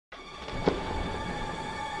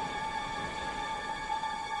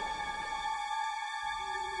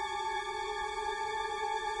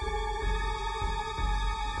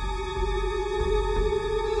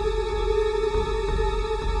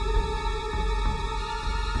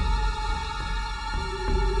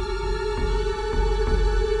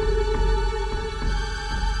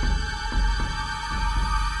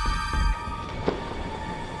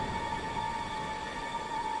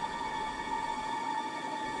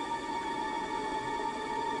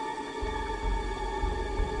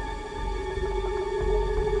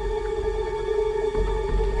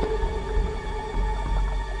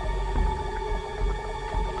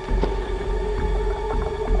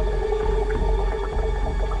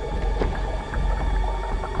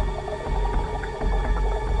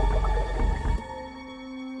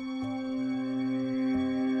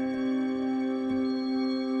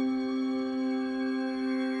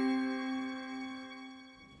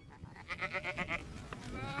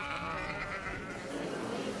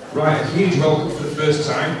Right, a huge welcome for the first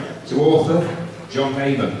time to author John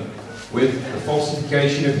Heyman with The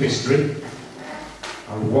Falsification of History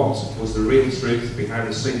and What Was the Real Truth Behind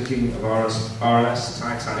the Sinking of RMS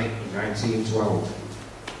Titanic in 1912.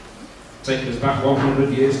 Taking us back 100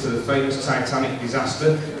 years to the famous Titanic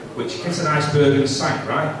disaster, which hit an iceberg and sank,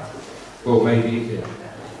 right? Well, maybe it did.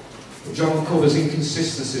 John covers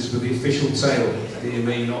inconsistencies with the official tale. Dear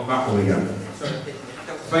me, not that one again.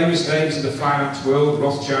 Famous names in the finance world,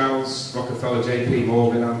 Rothschilds, Rockefeller, JP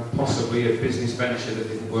Morgan, and possibly a business venture that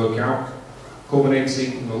didn't work out,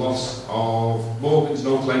 culminating in the loss of Morgan's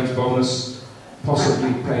no-claims bonus,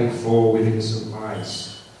 possibly paid for with innocent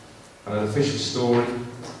lives. And an official story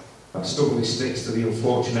that stubbornly sticks to the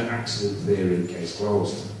unfortunate accident theory, case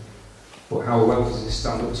closed. But how well does it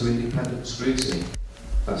stand up to independent scrutiny?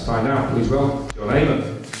 Let's find out. Please welcome John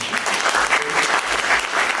Heyman.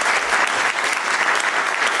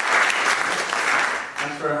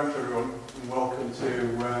 Thanks very much, everyone, and welcome to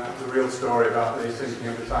the real story about the sinking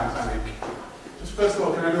of the Titanic. Just first of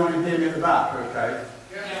all, can everyone hear me at the back? Okay.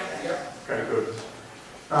 Yeah. Okay, good.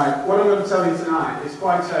 Right, what I'm going to tell you tonight is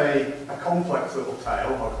quite a complex little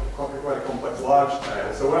tale, or quite a complex large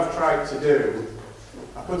tale. So what I've tried to do,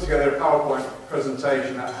 I put together a PowerPoint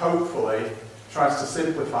presentation that hopefully tries to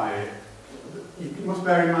simplify it. You must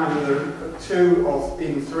bear in mind that there are 2 or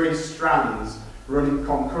even 3 strands running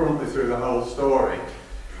concurrently through the whole story.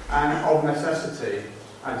 And of necessity,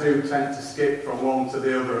 I do tend to skip from one to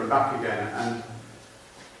the other and back again. And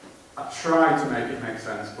I try to make it make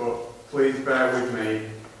sense, but please bear with me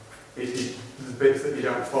if there's bits that you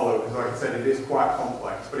don't follow, because like I said, it is quite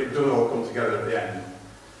complex, but it does all come together at the end.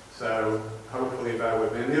 So hopefully bear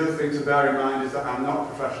with me. And the other thing to bear in mind is that I'm not a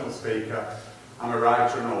professional speaker. I'm a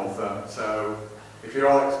writer and author, so if you're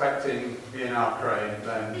all expecting Ian R. Crane,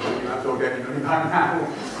 then you might as well get your money back now.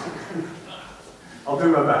 I'll do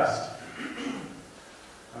my best.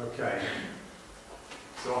 Okay,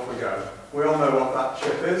 so off we go. We all know what that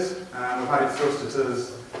ship is, and we've had it thrusted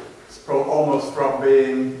as almost from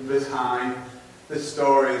being this high. This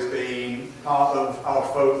story has been part of our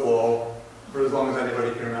folklore for as long as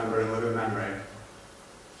anybody can remember in living memory.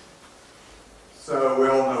 So we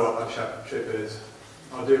all know what that ship is,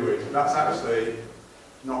 or do we? That's actually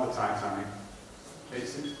not the Titanic.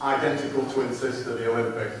 It's identical twin sister, the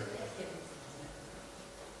Olympic.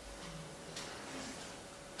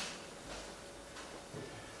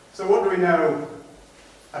 So what do we know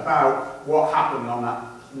about what happened on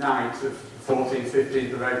that night of 14th,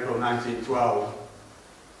 15th of April 1912?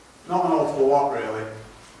 Not an awful lot, really.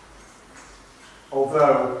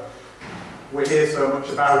 Although we hear so much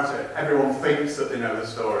about it, everyone thinks that they know the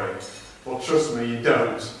story. Well, trust me, you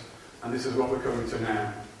don't. And this is what we're coming to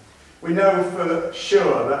now. We know for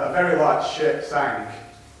sure that a very large ship sank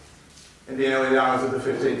in the early hours of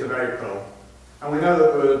the 15th of April. And we know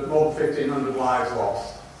that there were more than 1,500 lives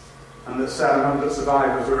lost, and that 700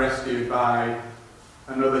 survivors were rescued by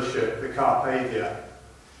another ship, the Carpathia.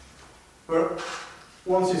 But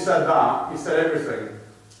once you said that, you said everything.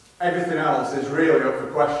 Everything else is really up for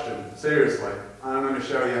question, seriously. And I'm going to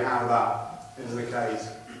show you how that is the case.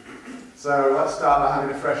 So let's start by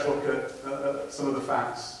having a fresh look at some of the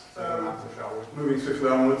facts. Moving swiftly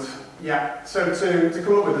onwards. Yeah, so to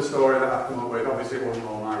come up with the story that I've come up with, obviously it wasn't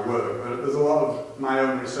all my work, but there's a lot of my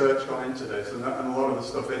own research gone into this, and a lot of the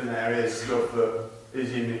stuff in there is stuff that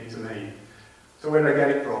is unique to me. So where did I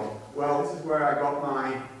get it from? Well, this is where I got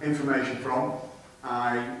my information from.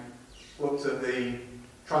 I looked at the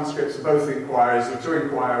transcripts of both inquiries. There were 2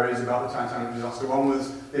 inquiries about the Titanic disaster. One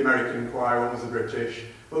was the American inquiry, one was the British.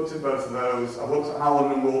 Looked at both of those. I looked at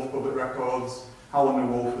Howland and Wolff public records. Howland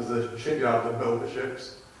and Wolff was the shipyard that built the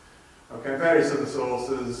ships. Okay, various other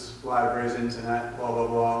sources, libraries, internet, blah, blah,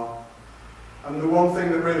 blah. And the one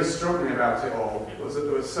thing that really struck me about it all was that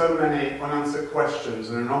there were so many unanswered questions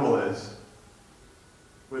and anomalies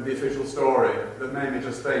with the official story that made me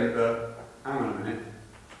just think that, hang on a minute,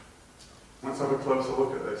 let's have a closer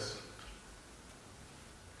look at this.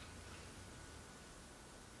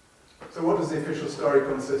 So what does the official story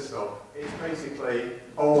consist of? It's basically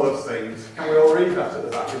all those things. Can we all read that at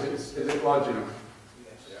the back? Is it large enough?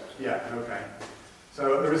 Yes. Yeah, okay.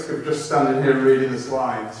 So at the risk of just standing here and reading the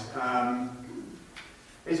slides,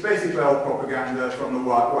 it's basically all propaganda from the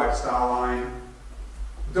White Star Line.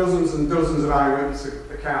 Dozens and dozens of eyewitness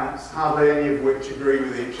accounts, hardly any of which agree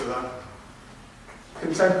with each other.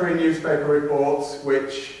 Contemporary newspaper reports,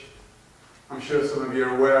 which I'm sure some of you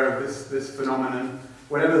are aware of this phenomenon.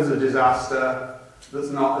 Whenever there's a disaster that's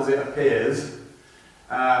not as it appears,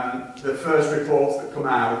 the first reports that come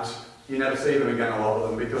out you never see them again, a lot of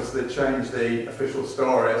them, because they change the official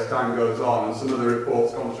story as time goes on, and some of the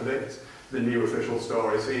reports contradict the new official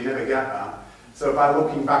story, so you never get that. So by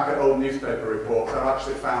looking back at old newspaper reports, I've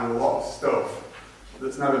actually found a lot of stuff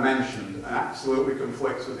that's never mentioned and absolutely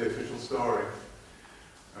conflicts with the official story.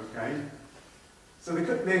 Okay? So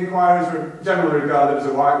the inquiries were generally regarded as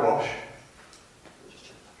a whitewash.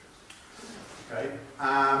 Okay?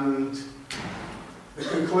 And the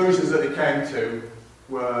conclusions that they came to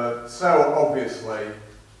were so obviously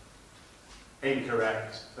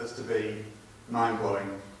incorrect as to be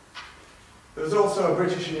mind-blowing. There was also a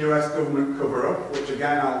British and US government cover-up, which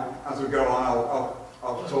again, as we go on,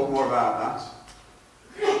 I'll talk more about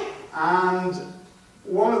that. And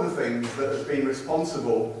one of the things that has been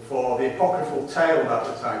responsible for the apocryphal tale about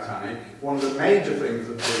the Titanic, one of the major things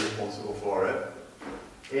that's been responsible for it,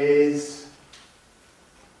 is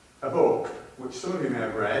a book, which some of you may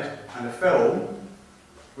have read, and a film,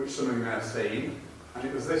 which some of you may have seen, and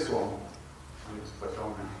it was this one. I need to click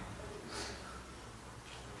on now.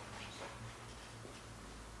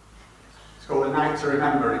 It's called A Night to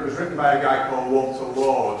Remember, and it was written by a guy called Walter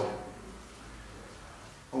Lord.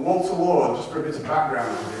 And Walter Lord, just for a bit of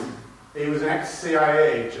background on him, he was an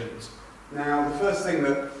ex-CIA agent. Now, the first thing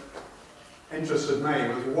that interested me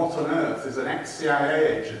was what on earth is an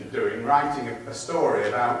ex-CIA agent doing writing a story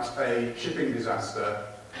about a shipping disaster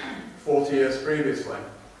 40 years previously.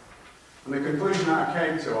 And the conclusion that I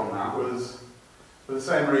came to on that was for the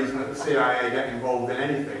same reason that the CIA get involved in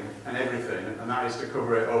anything and everything, and that is to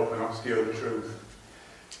cover it up and obscure the truth.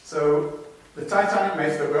 So the Titanic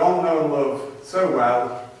myth that we all know and love so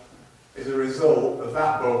well is a result of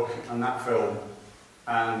that book and that film.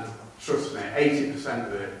 And trust me, 80%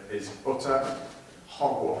 of it is utter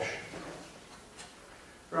hogwash.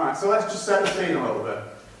 Right, so let's just set the scene a little bit.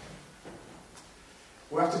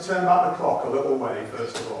 We have to turn back the clock a little way,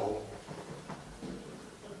 first of all.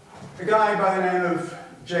 A guy by the name of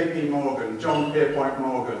J.P. Morgan, John Pierpont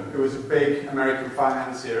Morgan, who was a big American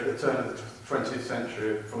financier at the turn of the 20th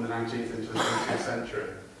century, from the 19th into the 20th century.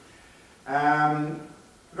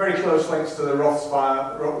 Very close links to the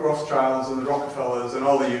Rothschilds and the Rockefellers and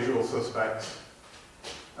all the usual suspects.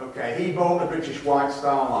 Okay, he bought the British White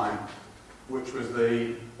Star Line, which was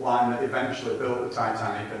the line that eventually built the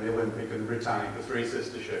Titanic and the Olympic and the Britannic, the three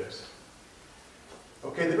sister ships.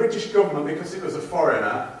 Okay, the British government, because it was a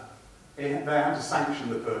foreigner, they had to sanction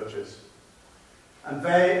the purchase. And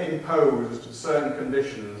they imposed certain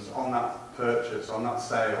conditions on that purchase, on that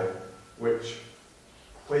sale, which,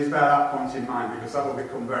 please bear that point in mind, because that will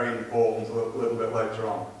become very important a little bit later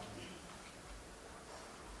on.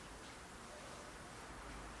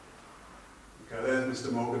 Okay, there's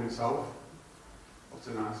Mr. Morgan himself. What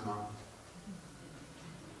a nice man.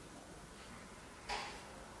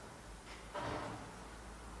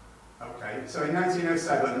 Okay, so in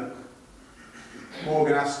 1907,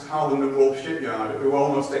 Morgan asked Harland and Wolff Shipyard, who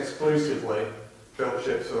almost exclusively built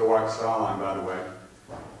ships for the White Star Line, by the way,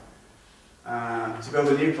 to build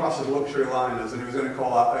a new class of luxury liners, and he was going to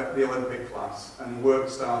call that the Olympic class. And work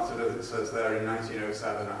started, as it says there, in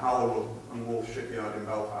 1907 at Harland and Wolff Shipyard in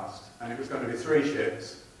Belfast. And it was going to be 3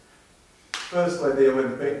 ships. Firstly, the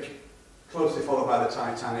Olympic, closely followed by the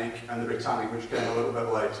Titanic and the Britannic, which came a little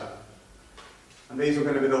bit later. And these were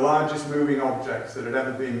going to be the largest moving objects that had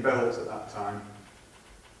ever been built at that time.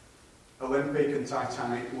 Olympic and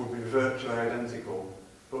Titanic would be virtually identical,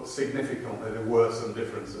 but significantly there were some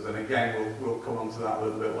differences, and again we'll come on to that a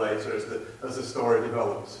little bit later as the story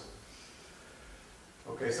develops.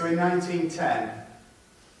 Okay, so in 1910,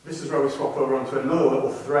 this is where we swap over onto another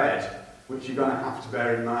little thread, which you're going to have to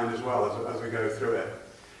bear in mind as well as we go through it.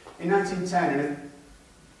 In 1910, in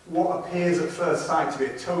what appears at first sight to be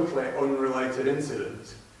a totally unrelated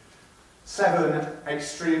incident, 7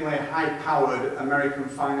 extremely high-powered American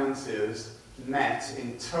financiers met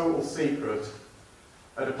in total secret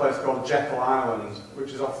at a place called Jekyll Island,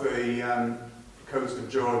 which is off the coast of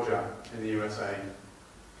Georgia in the USA.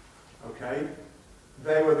 Okay?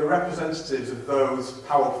 They were the representatives of those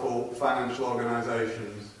powerful financial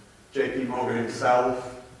organisations, J.P. Morgan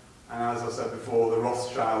himself, and as I said before, the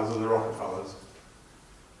Rothschilds and the Rockefellers.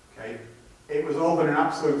 Okay? It was all done in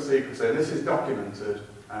absolute secrecy, and this is documented,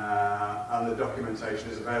 and the documentation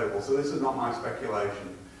is available, so this is not my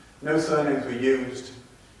speculation. No surnames were used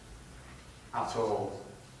at all.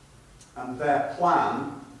 And their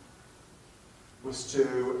plan was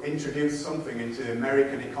to introduce something into the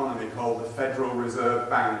American economy called the Federal Reserve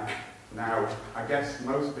Bank. Now, I guess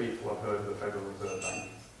most people have heard of the Federal Reserve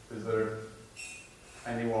Bank. Is there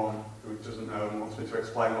anyone who doesn't know and wants me to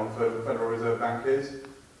explain what the Federal Reserve Bank is?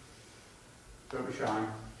 Don't be shy.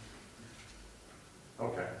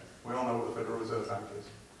 Okay. We all know what the Federal Reserve Bank is.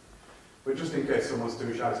 But just in case someone's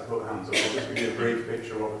too shy to put hands up, I'll just give you a brief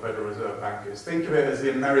picture of what the Federal Reserve Bank is. Think of it as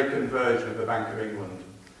the American version of the Bank of England.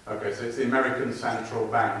 Okay, so it's the American central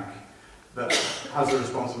bank that has the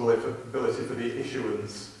responsibility for the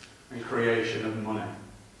issuance and creation of money.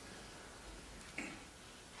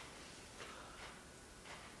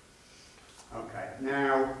 Okay,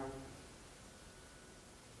 now,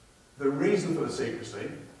 the reason for the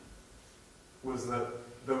secrecy was that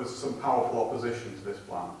there was some powerful opposition to this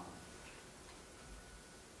plan.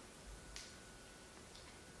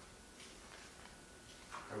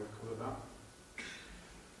 I would cover that.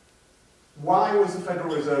 Why was the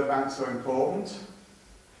Federal Reserve Bank so important?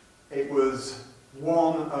 It was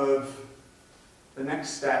one of the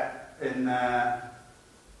next step in their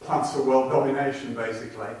plans for world domination,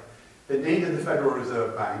 basically. They needed the Federal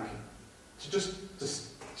Reserve Bank to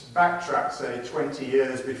backtrack, say, 20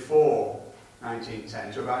 years before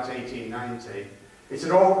 1910 to about 1890.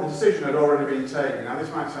 The decision had already been taken. Now, this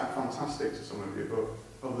might sound fantastic to some of you,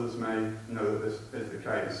 but others may know that this is the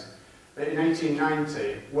case. In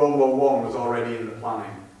 1890, World War I was already in the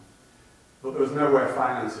planning, but there was no way of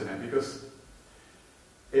financing it because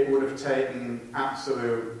it would have taken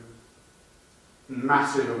absolute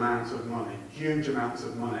massive amounts of money, huge amounts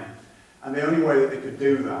of money. And the only way that they could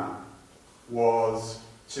do that was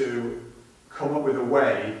to come up with a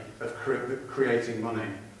way of creating money.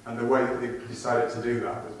 And the way that they decided to do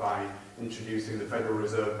that was by introducing the Federal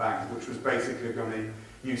Reserve Bank, which was basically going to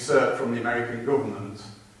usurp from the American government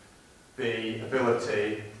the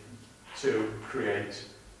ability to create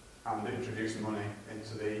and introduce money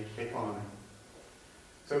into the economy.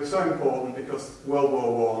 So it was so important because World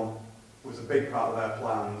War I was a big part of their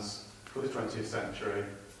plans for the 20th century,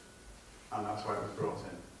 and that's why it was brought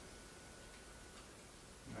in.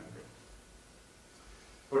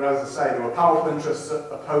 But as I say, there were powerful interests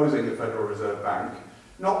opposing the Federal Reserve Bank,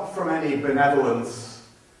 not from any benevolence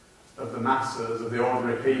of the masses, of the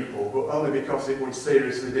ordinary people, but only because it would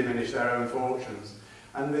seriously diminish their own fortunes.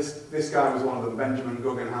 And this guy was one of them, Benjamin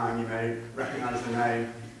Guggenheim, you may recognise the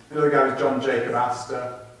name. Another guy was John Jacob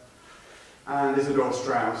Astor, and Isidor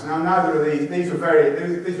Straus. Now, neither of these were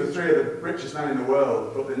three of the richest men in the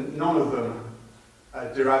world, but none of them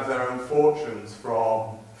derived their own fortunes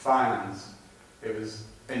from finance. It was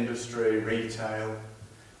industry, retail,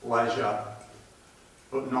 leisure,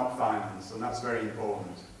 but not finance, and that's very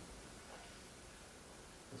important.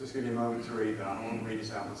 I'll just give you a moment to read that. I won't read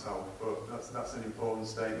it out myself, but that's an important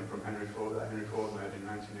statement from Henry Ford that Henry Ford made in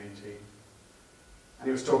 1918. And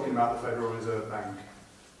he was talking about the Federal Reserve Bank.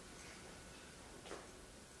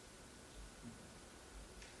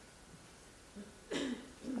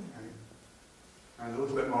 And a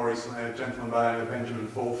little bit more recently, a gentleman by the name of Benjamin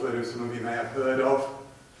Fulford, who some of you may have heard of,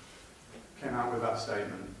 came out with that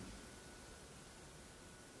statement,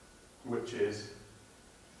 which is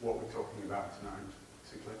what we're talking about tonight,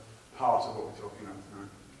 basically. Part of what we're talking about tonight.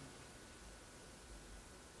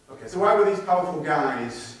 Okay, so why were these powerful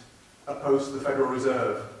guys opposed to the Federal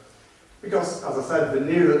Reserve? Because, as I said, they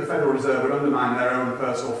knew that the Federal Reserve would undermine their own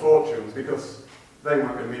personal fortunes because they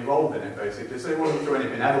weren't going to be involved in it, basically. So it wasn't through any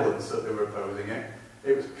benevolence that they were opposing it.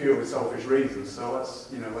 It was purely selfish reasons. So let's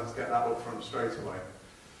get that up front straight away.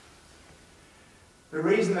 The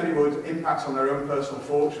reason that it would impact on their own personal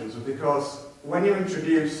fortunes was because when you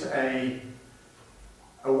introduce a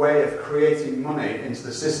way of creating money into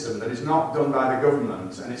the system that is not done by the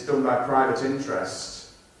government and it's done by private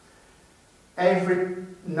interests, every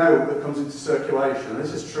note that comes into circulation, and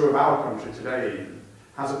this is true of our country today even,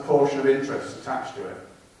 has a portion of interest attached to it,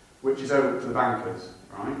 which is owed to the bankers,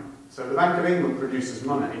 right? So the Bank of England produces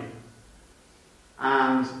money,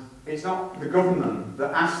 and it's not the government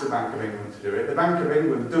that asks the Bank of England to do it. The Bank of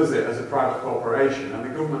England does it as a private corporation, and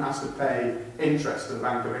the government has to pay interest to the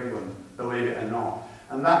Bank of England, believe it or not.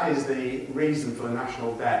 And that is the reason for the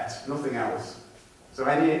national debt, nothing else. So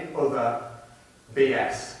any other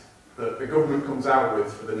BS that the government comes out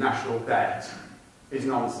with for the national debt is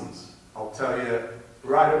nonsense. I'll tell you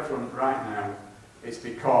right up front, right now, it's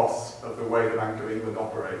because of the way the Bank of England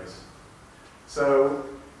operates. So,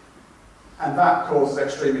 and that causes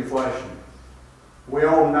extreme inflation. We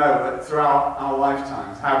all know that throughout our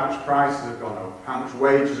lifetimes, how much prices have gone up, how much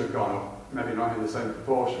wages have gone up, maybe not in the same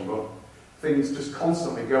proportion, but things just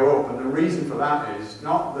constantly go up. And the reason for that is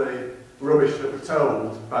not the rubbish that we're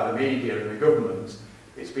told by the media and the government,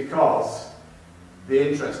 it's because the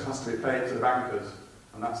interest has to be paid to the bankers.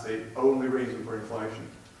 And that's the only reason for inflation.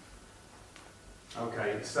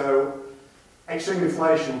 Okay, so extreme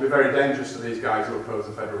inflation will be very dangerous to these guys who oppose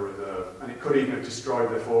the Federal Reserve, and it could even have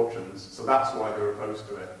destroyed their fortunes, so that's why they're opposed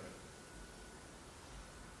to it.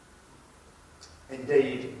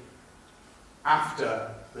 Indeed,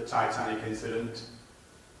 after the Titanic incident,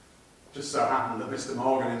 just so happened that Mr.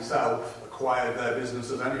 Morgan himself acquired their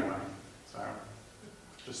businesses anyway. So,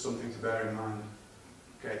 just something to bear in mind.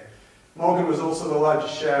 Okay. Morgan was also the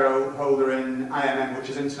largest shareholder in IMM, which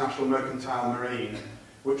is International Mercantile Marine,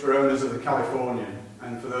 which were owners of the Californian.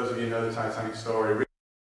 And for those of you who know the Titanic story, you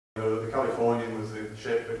know that the Californian was the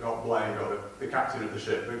ship that got blamed, or the captain of the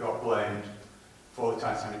ship that got blamed for the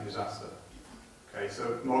Titanic disaster. Okay,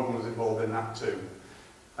 so Morgan was involved in that too.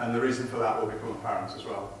 And the reason for that will become apparent as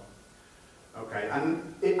well. Okay, and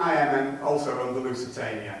IMM also owned the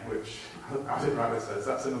Lusitania, which, as it rightly says,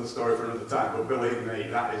 that's another story for another time, but believe me,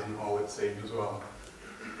 that isn't all it seemed as well.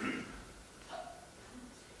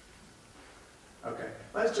 Okay,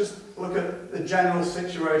 let's just look at the general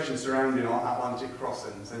situation surrounding Atlantic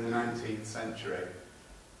crossings in the 19th century.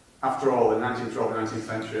 After all, the 1912 and 19th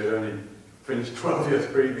century had only finished 12 years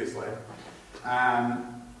previously.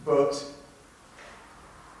 But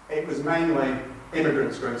it was mainly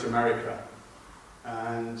immigrants going to America.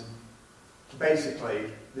 And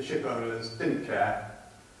basically, the ship owners didn't care.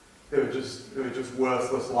 They were just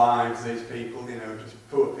worthless lives, these people, you know, just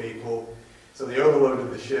poor people. So they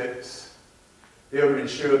overloaded the ships. They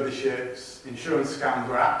overinsured the ships. Insurance scams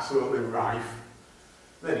were absolutely rife.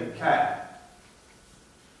 They didn't care.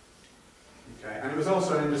 Okay, and it was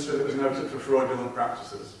also an industry that was noted for fraudulent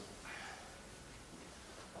practices.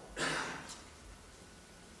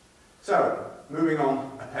 So, moving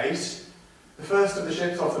on apace. The first of the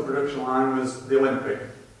ships off the production line was the Olympic,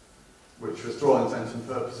 which was, to all intents and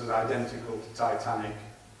purposes, identical to Titanic,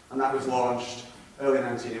 and that was launched early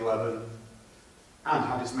 1911 and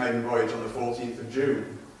had its maiden voyage on the 14th of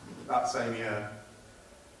June that same year.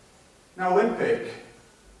 Now, Olympic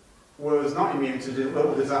was not immune to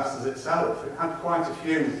little disasters itself. It had quite a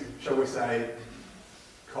few, shall we say,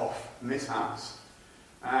 mishaps.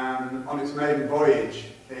 On its maiden voyage,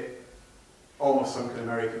 it almost sunk an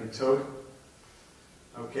American tug.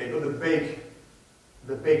 Okay, but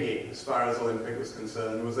the biggie, as far as Olympic was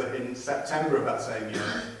concerned, was that in September of that same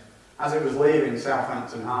year, as it was leaving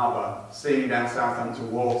Southampton Harbour, steaming down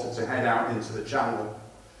Southampton water to head out into the Channel,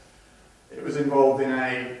 it was involved in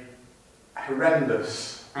a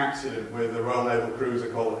horrendous accident with a Royal Naval cruiser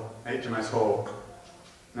called HMS Hawke.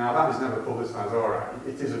 Now, that was never publicised, alright.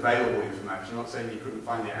 It is available information. I'm not saying you couldn't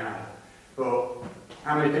find it out. But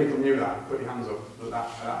how many people knew that? Put your hands up that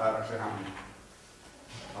that actually happened.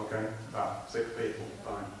 Okay, about 6 people,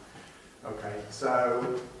 fine. Okay,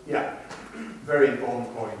 so, yeah, very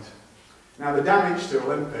important point. Now, the damage to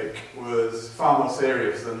Olympic was far more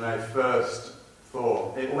serious than they first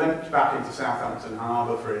thought. It limped back into Southampton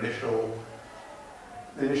Harbour for initial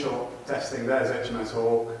testing. There's HMS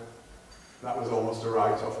Hawke. That was almost a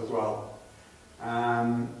write-off as well.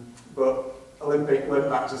 But Olympic went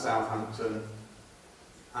back to Southampton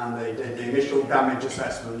and they did the initial damage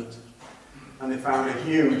assessment and they found a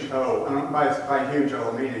huge hole. And by huge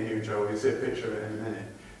hole, I mean a huge hole. You'll see a picture of it in a minute.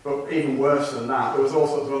 But even worse than that, there was all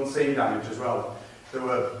sorts of unseen damage as well. There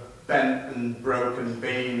were bent and broken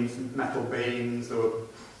beams, metal beams. There were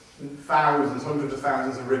thousands, hundreds of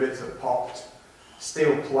thousands of rivets that popped.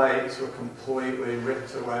 Steel plates were completely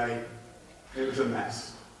ripped away. It was a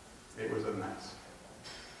mess. It was a mess.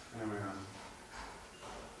 There we are.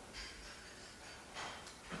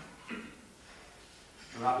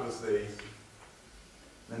 And that was the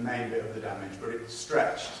main bit of the damage, but it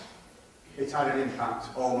stretched. It had an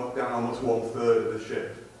impact down almost 1/3 of the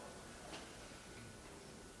ship.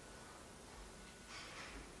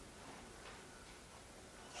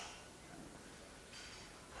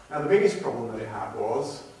 Now, the biggest problem that it had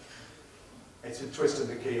was it had twisted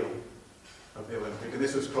the keel of the Olympic, and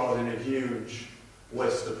this was causing a huge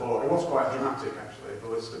list of port. It was quite dramatic, actually, the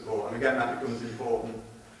list of port, and again, that becomes important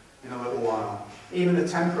in a little while. Even the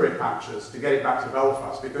temporary patches to get it back to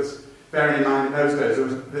Belfast, because bearing in mind in those days,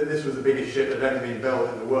 this was the biggest ship that had ever been built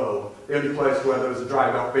in the world. The only place where there was a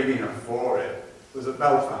dry dock big enough for it was at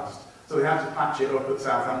Belfast. So they had to patch it up at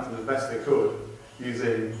Southampton as best they could,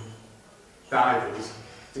 using divers,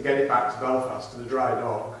 to get it back to Belfast, to the dry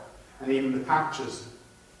dock. And even the patches,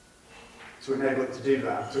 to enable it to do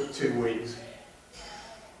that, took 2 weeks.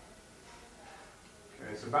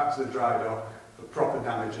 Okay, so back to the dry dock for proper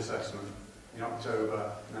damage assessment in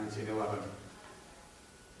October 1911.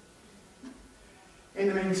 In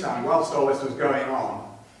the meantime, whilst all this was going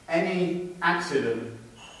on, any accident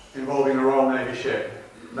involving a Royal Navy ship,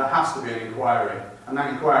 there has to be an inquiry, and that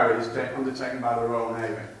inquiry is undertaken by the Royal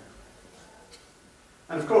Navy.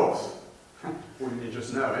 And of course, wouldn't you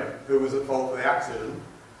just know it, who was at fault for the accident?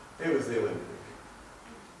 It was the Olympic.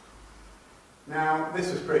 Now,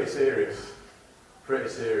 this was pretty serious. pretty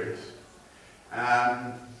serious.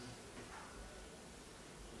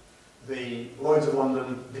 The Lloyd's of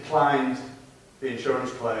London declined the insurance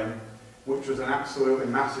claim, which was an absolutely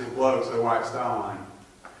massive blow to the White Star Line.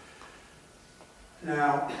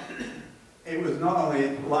 Now, it was not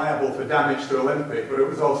only liable for damage to Olympic, but it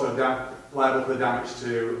was also liable for damage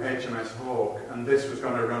to HMS Hawke, and this was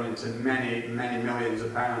going to run into many, many millions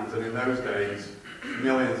of pounds, and in those days,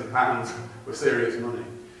 millions of pounds were serious money.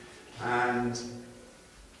 And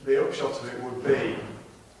the upshot of it would be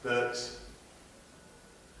that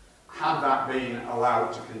had that been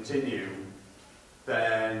allowed to continue,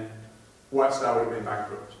 then White Star would have been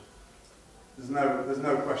bankrupt. There's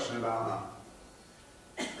no question about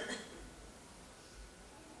that.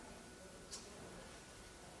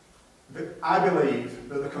 I believe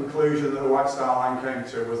that the conclusion that the White Star Line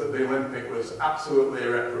came to was that the Olympic was absolutely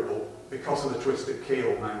irreparable because of the twisted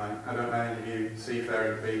keel, mainly. I don't know any of you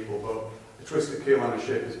seafaring people, but the twisted keel on a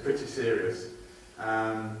ship is pretty serious.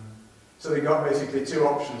 So they got basically two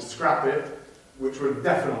options: scrap it, which would have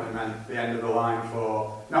definitely meant the end of the line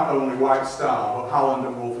for not only White Star, but Howland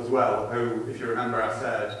and Wolff as well, who, if you remember I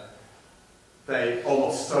said, they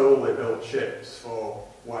almost solely built ships for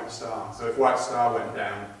White Star. So if White Star went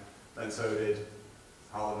down, then so did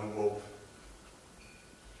Howland and Wolff.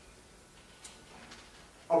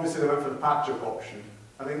 Obviously they went for the patch-up option.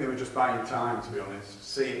 I think they were just buying time, to be honest,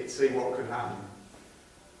 see what could happen.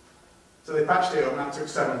 So they patched it up, and that took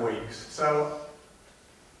 7 weeks. So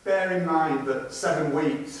bear in mind that 7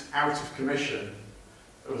 weeks out of commission,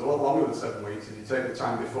 it was a lot longer than 7 weeks if you take the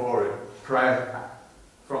time before it,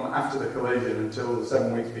 from after the collision until the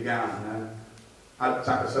 7 weeks began, and then add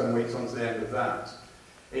tack the 7 weeks onto the end of that.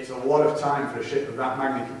 It's a lot of time for a ship of that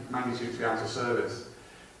magnitude to be out of service.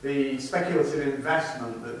 The speculative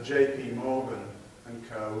investment that JP Morgan and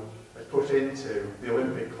co. had put into the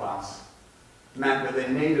Olympic class meant that they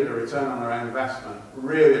needed a return on their investment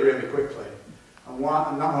really, really quickly. And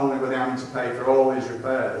not only were they having to pay for all these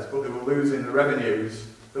repairs, but they were losing the revenues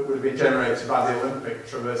that would have been generated by the Olympic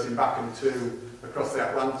traversing back and across the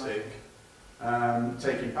Atlantic,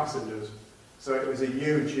 taking passengers. So it was a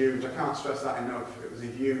huge, I can't stress that enough, it was a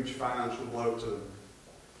huge financial blow to them.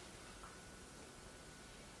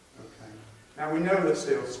 Okay. Now we know that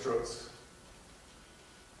steel struts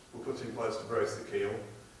were put in place to brace the keel,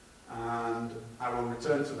 and I will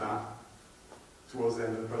return to that towards the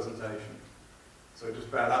end of the presentation. So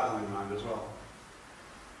just bear that one in mind as well.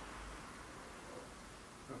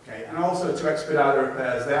 Okay, and also to expedite the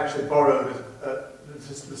repairs, they actually borrowed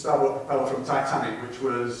the starboard propeller from Titanic, which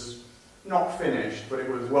was not finished, but it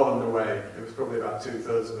was well underway. It was probably about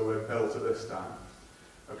 2/3 of the way built at this time.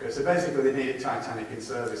 Okay, so basically they needed Titanic in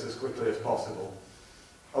service as quickly as possible,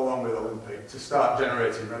 along with Olympic, to start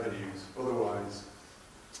generating revenues. Otherwise...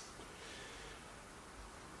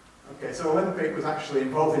 Okay, so Olympic was actually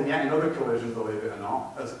involved in yet another collision, believe it or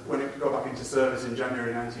not, when it got back into service in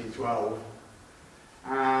January 1912.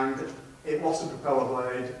 And it lost a propeller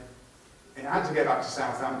blade. It had to get back to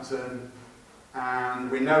Southampton, and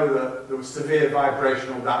we know that there was severe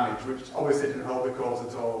vibrational damage, which obviously didn't help the cause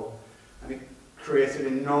at all. And it created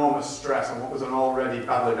enormous stress on what was an already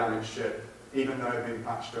badly damaged ship, even though it had been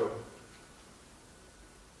patched up.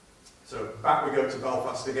 So back we go to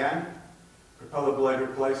Belfast again. Propeller blade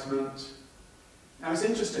replacement. Now it's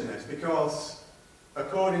interesting this, because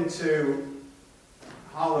according to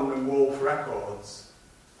Howland and Wolff records,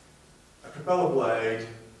 a propeller blade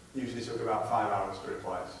usually took about 5 hours to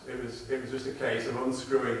replace. It was just a case of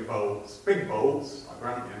unscrewing bolts, big bolts, I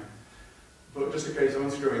grant you, but just a case of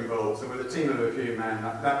unscrewing bolts, and with a team of a few men,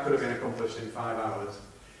 that could have been accomplished in 5 hours.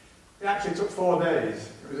 It actually took 4 days.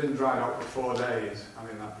 It was in dry dock for 4 days,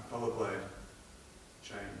 having that propeller blade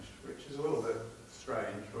changed, which is a little bit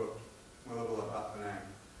strange, but we'll have a look at that for now.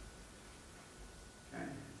 Okay.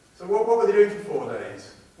 So what were they doing for 4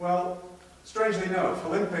 days? Well, strangely enough,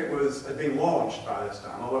 Olympic had been launched by this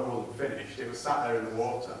time, although it wasn't finished. It was sat there in the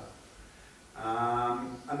water.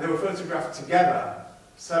 And they were photographed together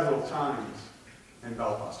several times in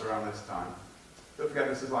Belfast around this time. Don't forget,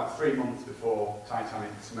 this is like 3 months before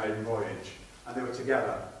Titanic's maiden voyage, and they were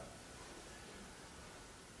together.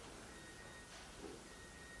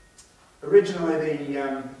 Originally,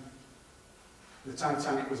 the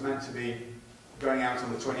Titanic was meant to be going out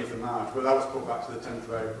on the 20th of March, but that was put back to the 10th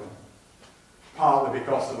of April. Partly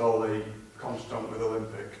because of all the contretemps with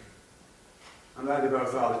Olympic. And there they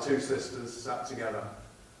both are, the two sisters sat together.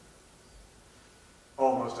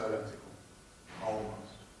 Almost identical.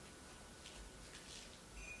 Almost.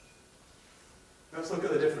 Let's look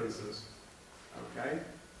at the differences. Okay.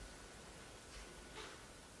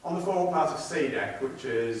 On the forward part of C deck, which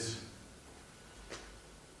is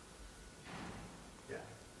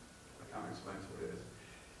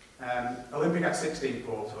Olympic had 16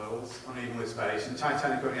 portholes, unevenly spaced, and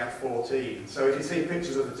Titanic only had 14. So if you see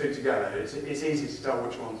pictures of the two together, it's easy to tell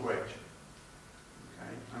which one's which.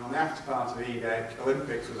 Okay. And on the after part of E-deck,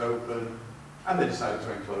 Olympics was open, and they decided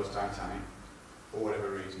to enclose Titanic, for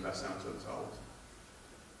whatever reason, best known to untold.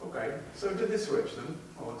 Okay, so did they switch them?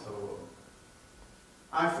 Well, let's have a look.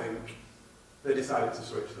 I think they decided to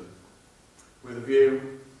switch them, with a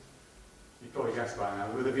view, you probably guessed by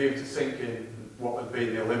now, with a view to sink in what had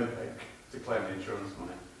been the Olympic to claim the insurance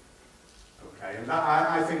money. Okay, and that,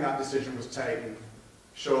 I think that decision was taken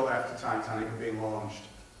shortly after Titanic had been launched.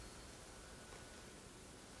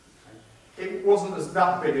 Okay. It wasn't as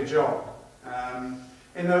that big a job.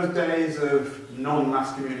 In those days of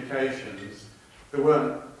non-mass communications, there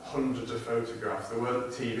weren't hundreds of photographs, there weren't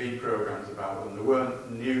TV programmes about them, there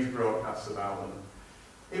weren't news broadcasts about them.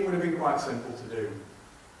 It would have been quite simple to do.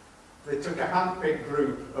 They took a hand-picked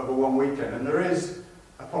group over one weekend, and there is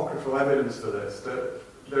apocryphal evidence for this, that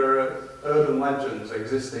there are urban legends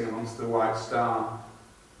existing amongst the White Star,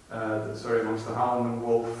 amongst the Harland and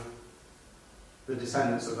Wolff, the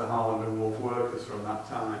descendants of the Harland and Wolff workers from that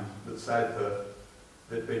time, that said that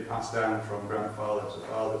they'd been passed down from grandfather to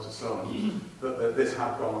father to son, that this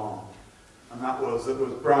had gone on. And that was, there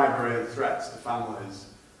was bribery and threats to families,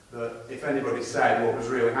 that if anybody said what was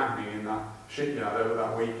really happening in that shipyard over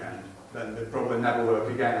that weekend, then they'd probably never work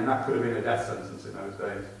again, and that could have been a death sentence in those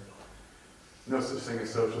days. No such thing as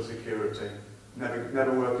social security.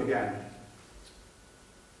 Never work again.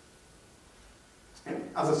 And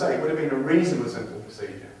as I say, it would have been a reasonably simple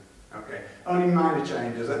procedure. Okay, only minor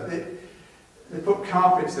changes. They put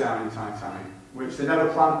carpets down in Titanic, which they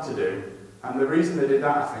never planned to do, and the reason they did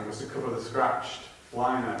that, I think, was to cover the scratched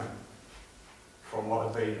liner from what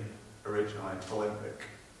had been originally Olympic.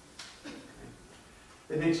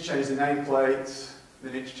 They need to change the nameplates,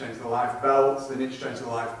 they need to change the life belts, they need to change the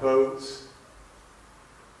lifeboats.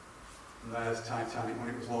 And there's Titanic when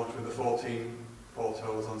it was launched with the 14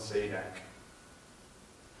 portholes on sea deck.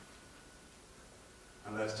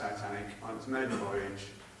 And there's Titanic on its maiden voyage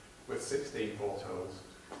with 16 portholes.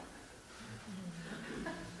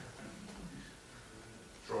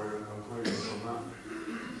 Draw your own conclusions from that.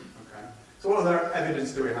 Okay. So what other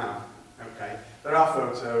evidence do we have? Okay. There are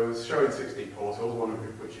photos showing 16 portholes, one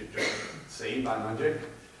of which you've just seen by magic.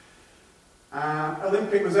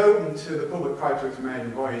 Olympic was open to the public prior to its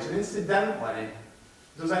maiden voyage, and incidentally,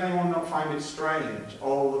 does anyone not find it strange,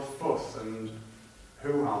 all the fuss and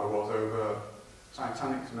hoo-ha there was over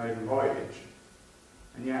Titanic's maiden voyage?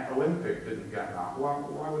 And yet Olympic didn't get that.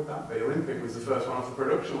 Why would that be? Olympic was the first one off the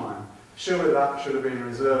production line. Surely that should have been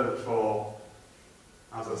reserved for,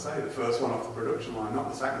 as I say, the first one off the production line, not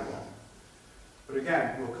the second one. But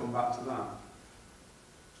again, we'll come back to that.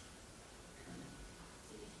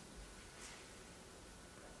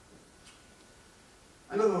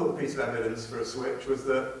 Another little piece of evidence for a switch was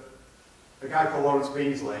that a guy called Lawrence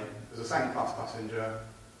Beasley was a second-class passenger.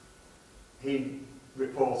 He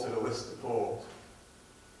reported a list of port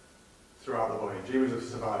throughout the voyage. He was a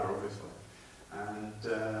survivor, obviously,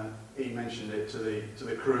 and he mentioned it to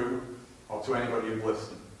the crew or to anybody who'd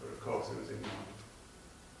listened, but of course it was ignored.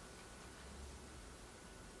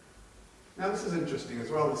 Now this is interesting as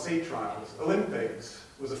well, the sea trials. Olympics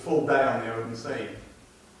was a full day on the open sea,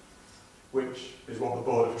 which is what the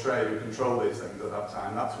Board of Trade, who controlled these things at that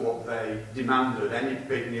time, that's what they demanded, any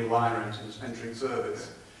big new liner entering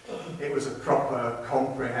service. It was a proper,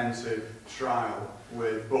 comprehensive trial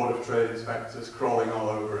with Board of Trade inspectors crawling all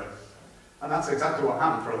over it. And that's exactly what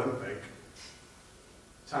happened for Olympic.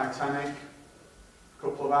 Titanic, a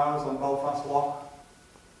couple of hours on Belfast Lock,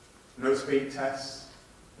 no speed tests,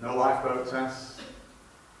 no lifeboat tests.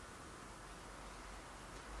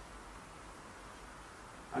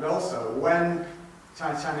 And also, when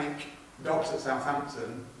Titanic docked at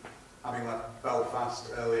Southampton, having left Belfast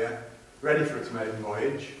earlier, ready for its maiden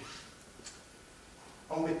voyage,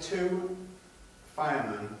 only 2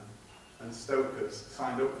 firemen and stokers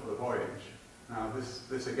signed up for the voyage. Now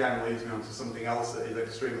this again leads me on to something else that is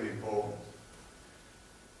extremely important.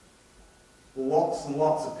 Lots and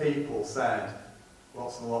lots of people said,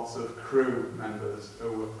 lots and lots of crew members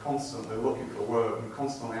who were constantly looking for work and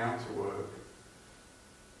constantly out of work,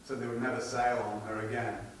 said they would never sail on her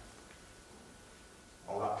again,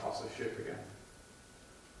 or that class of ship again.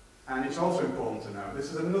 And it's also important to note,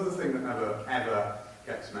 this is another thing that never ever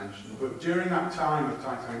gets mentioned, but during that time of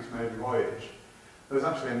Titanic's maiden voyage, there was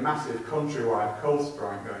actually a massive countrywide coal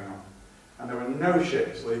strike going on. And there were no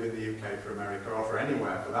ships leaving the UK for America, or for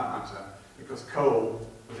anywhere for that matter, because coal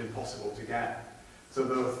was impossible to get. So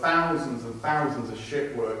there were thousands and thousands of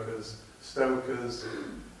ship workers, stokers,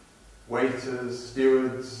 waiters,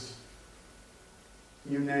 stewards,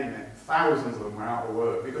 you name it. Thousands of them were out of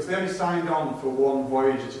work because they only signed on for one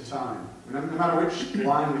voyage at a time. No matter which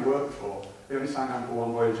line they worked for, they only signed on for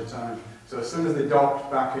one voyage at a time. So as soon as they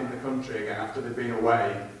docked back in the country again after they'd been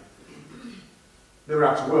away, they were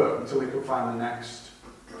out of work until they could find the next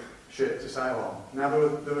ship to sail on. Now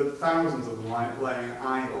there were thousands of them laying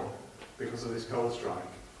idle because of this coal strike,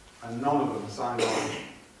 and none of them signed on.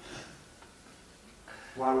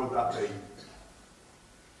 Why would that be?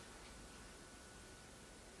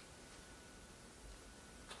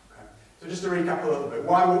 So just to recap a little bit,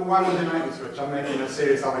 why would they make a switch? I'm making a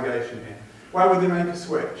serious allegation here. Why would they make a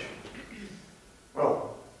switch?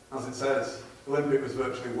 Well, as it says, Olympic was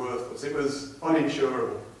virtually worthless. It was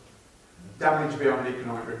uninsurable. Damage beyond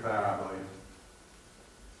economic repair, I believe.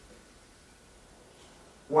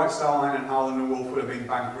 White Star Line and Harland and Wolff would have been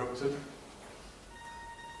bankrupted.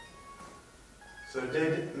 So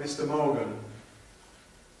did Mr. Morgan,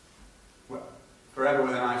 forever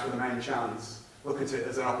with an eye for the main chance, look at it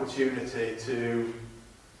as an opportunity to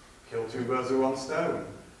kill two birds with one stone?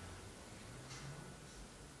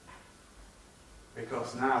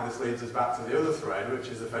 Because now this leads us back to the other thread, which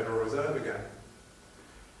is the Federal Reserve again.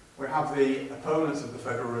 We have the opponents of the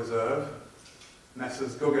Federal Reserve,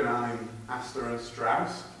 Messrs. Guggenheim, Astor and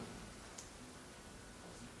Strauss.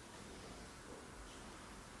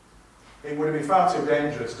 It would have been far too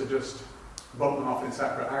dangerous to just bump them off in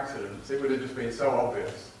separate accidents. It would have just been so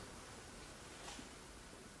obvious.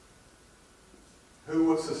 Who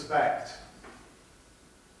would suspect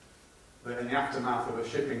that in the aftermath of a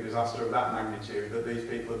shipping disaster of that magnitude that these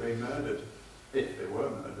people have been murdered? If they were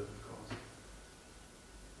murdered, of course.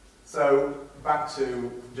 So, back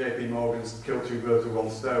to J.P. Morgan's kill two birds with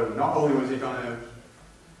one stone. Not only was he going to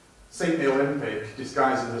sink the Olympic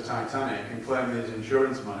disguised as the Titanic and claim his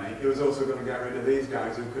insurance money, he was also going to get rid of these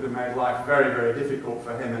guys who could have made life very, very difficult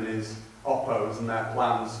for him and his oppos and their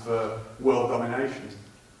plans for world domination.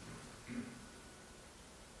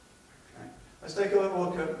 Okay. Let's take a little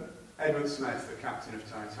look at Edward Smith, the captain of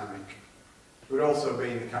Titanic, who had also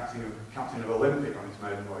been the captain of Olympic on its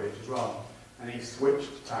maiden voyage as well. And he switched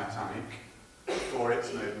to Titanic for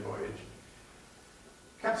its maiden voyage.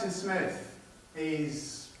 Captain Smith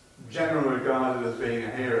is generally regarded as being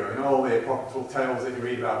a hero. In all the apocryphal tales that you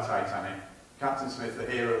read about Titanic, Captain Smith, the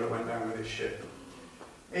hero that went down with his ship.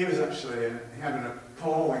 He was actually, he had an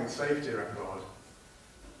appalling safety record.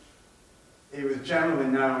 He was generally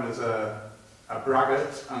known as a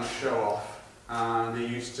braggart and a show-off, and he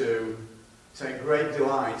used to take great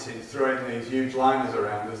delight in throwing these huge liners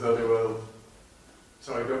around as though they were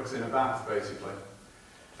soy ducks in a bath, basically.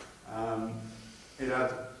 He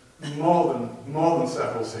had more than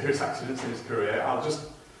several serious accidents in his career. I'll just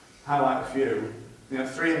highlight a few. He had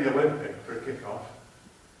 3 in the Olympic for a kick-off.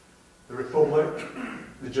 The Republic,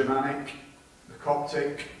 the Germanic, the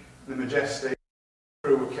Coptic, the Majestic. The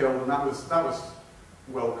crew were killed, and that was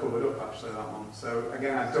well covered up actually, that one. So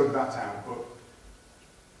again, I dug that out, but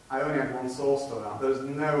I only had one source for that. There's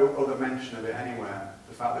no other mention of it anywhere,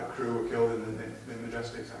 the fact that crew were killed in the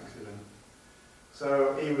Majestic's accident.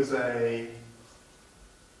 So he was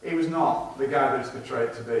not the guy that he's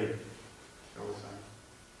portrayed to be, shall we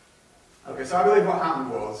say. Okay, so I believe what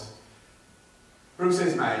happened was, Bruce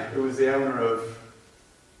Ismay, who was the owner of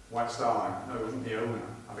White Star Line, no, he wasn't the owner,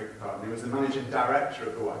 I beg your pardon, he was the managing director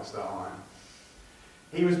of the White Star Line.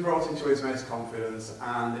 He was brought into Ismay's confidence,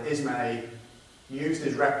 and Ismay used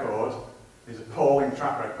his record, his appalling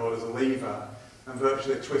track record, as a lever, and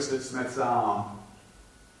virtually twisted Smith's arm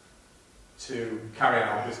to carry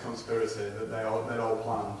out this conspiracy that they'd all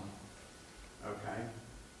planned. Okay.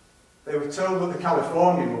 They were told that the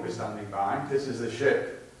Californian would be standing by. This is the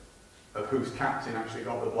ship of whose captain actually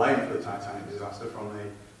got the blame for the Titanic disaster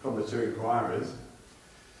from the 2 inquiries.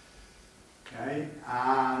 Okay,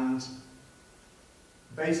 and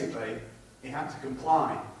basically he had to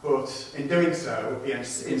comply, but in doing so he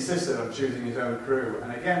insisted on choosing his own crew.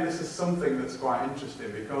 And again, this is something that's quite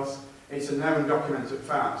interesting because it's a known documented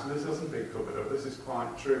fact, and this hasn't been covered up, this is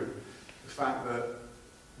quite true. The fact that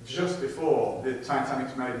just before the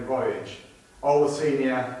Titanic's maiden voyage, all the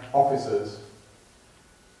senior officers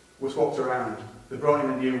were swapped around. They brought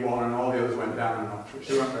in a new one and all the others went down a notch, which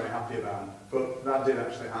they weren't very happy about. But that did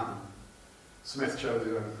actually happen. Smith chose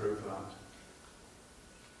his own crew for that.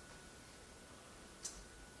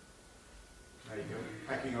 There you go.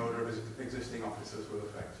 Pecking order of his existing officers was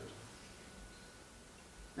affected.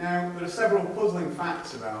 Now, there are several puzzling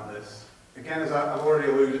facts about this. Again, as I've already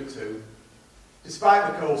alluded to,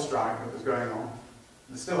 despite the coal strike that was going on,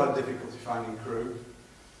 they still had difficulty finding crew.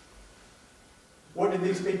 What did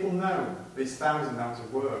these people know, these thousands out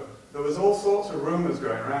of work? there was all sorts of rumours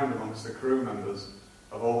going around amongst the crew members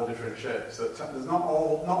of all the different ships that there's not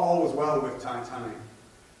all was well with Titanic.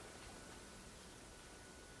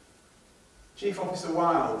 Chief Officer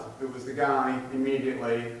Wilde, who was the guy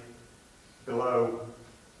immediately below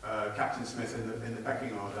Captain Smith in the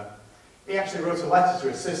pecking order, he actually wrote a letter to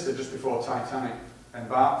his sister just before Titanic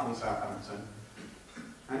embarked from Southampton.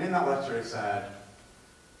 And in that letter he said,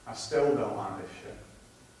 "I still don't like this ship.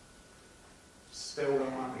 Still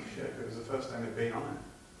don't like this ship." It was the first time he'd been on it,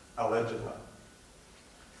 allegedly.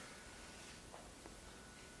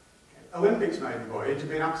 Olympics maiden voyage had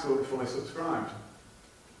been absolutely fully subscribed.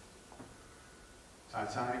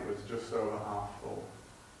 Titanic was just over half full.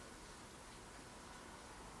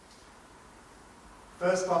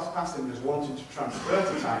 First class passengers wanted to transfer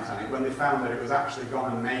to Titanic when they found that it was actually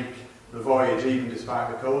going to make the voyage even despite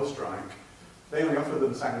the coal strike. They only offered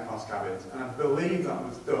them second class cabins, and I believe that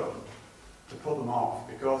was done to put them off,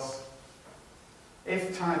 because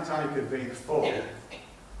if Titanic had been full,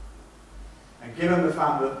 and given the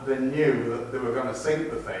fact that they knew that they were going to sink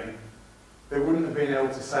the thing, they wouldn't have been able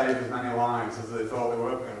to save as many lives as they thought they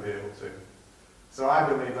were going to be able to. So I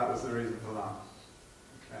believe that was the reason for that.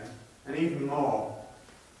 Okay? And even more,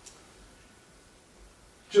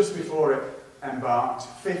 just before it embarked,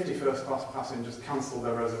 50 first-class passengers cancelled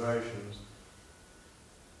their reservations.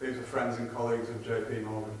 These were friends and colleagues of J.P.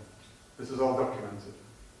 Morgan. This is all documented.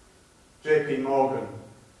 J.P. Morgan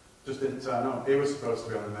just didn't turn up. He was supposed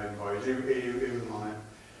to be on the main voyage. He wasn't on it.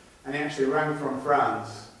 And he actually rang from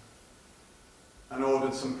France and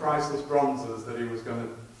ordered some priceless bronzes that he was going to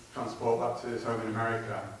transport back to his home in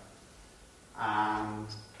America, and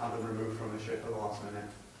had them removed from the ship at the last minute.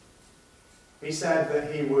 He said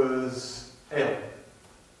that he was ill.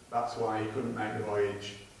 That's why he couldn't make the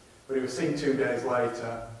voyage. But he was seen 2 days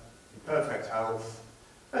later, in perfect health,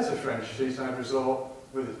 at a French seaside resort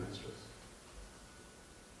with his mistress.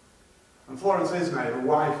 And Florence Ismay, the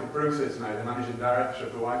wife of Bruce Ismay, the managing director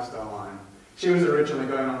of the White Star Line, she was originally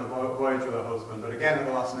going on the voyage with her husband, but again at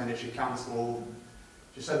the last minute she cancelled.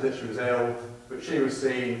 She said that she was ill, but she was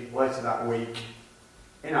seen later that week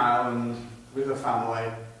in Ireland with her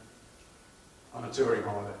family on a touring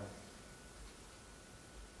holiday.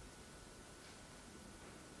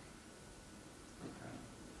 Okay.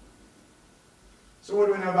 So what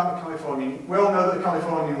do we know about the Californian? We all know that the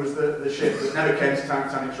Californian was the ship that never came to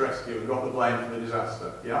Titanic's rescue and got the blame for the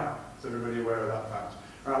disaster. Yeah? Is everybody aware of that fact?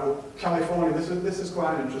 Right, well, California, this is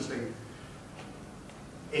quite an interesting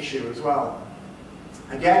issue as well.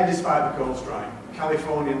 Again, despite the coal strike,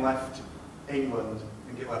 Californian left England, I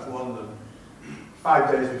think it left London,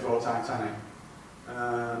 5 days before Titanic.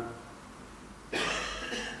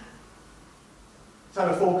 It's had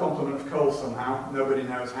a full complement of coal somehow. Nobody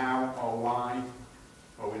knows how or why.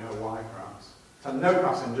 Well, we know why, perhaps. It's had no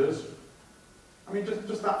passengers. I mean,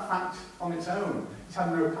 just that fact on its own. It's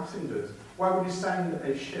had no passengers. Why would you send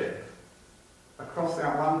a ship across the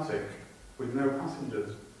Atlantic with no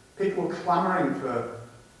passengers? People were clamouring for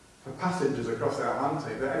passengers across the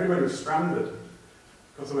Atlantic. Everybody was stranded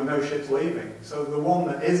because there were no ships leaving. So the one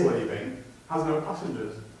that is leaving has no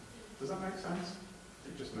passengers. Does that make sense?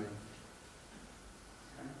 It's just me.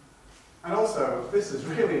 Okay. And also, this is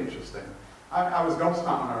really interesting. I was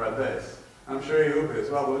gobsmacked when I read this, and I'm sure you will be as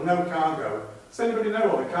well. There was no cargo. Does anybody know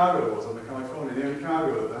what the cargo was on the California? The only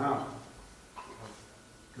cargo that they had?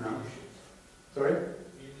 No. Sorry?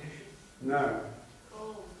 No.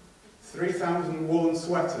 3,000 woolen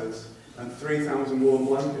sweaters and 3,000 woolen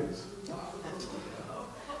blankets.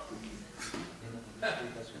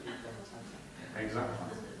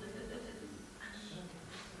 Exactly.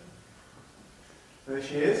 There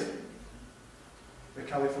she is, the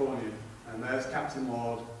Californian, and there's Captain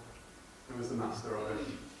Lord, who was the master of it.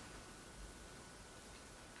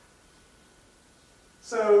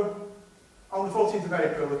 So, on the 14th of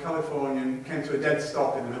April, the Californian came to a dead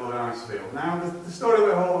stop in the middle of an ice field. Now, the story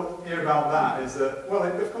we all hear about that is that, well,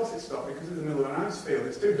 of course it stopped because it's in the middle of an ice field.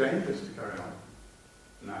 It's too dangerous to carry on.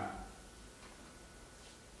 No.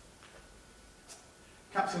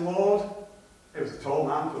 Captain Lord, he was a tall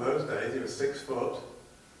man for those days. He was 6 foot.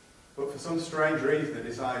 But for some strange reason, he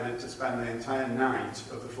decided to spend the entire night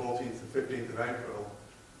of the 14th and 15th of April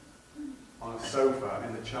on a sofa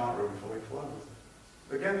in the chart room fully clothed.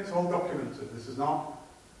 Again, it's all documented. This is not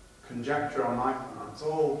conjecture on my part. It's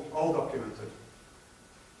all documented.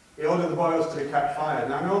 He ordered the boilers to be kept fired.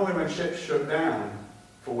 Now, normally when ships shut down,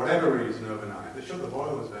 for whatever reason overnight, they shut the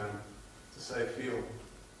boilers down to save fuel.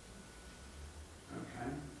 Okay?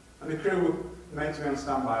 And the crew were made to be on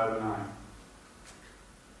standby overnight.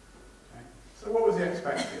 Okay? So what was he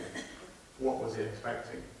expecting? What was he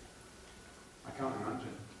expecting? I can't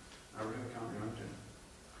imagine. I really can't imagine.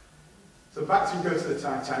 So back to go to the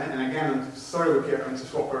Titanic, and again, I'm sorry we keep having to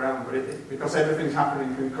swap around, but because everything's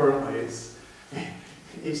happening concurrently,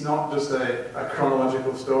 it's not just a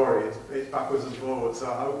chronological story, it's backwards and forwards,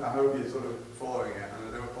 so I hope you're sort of following it,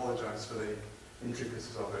 and I do apologise for the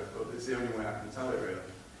intricacies of it, but it's the only way I can tell it really.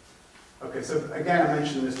 Okay, so again, I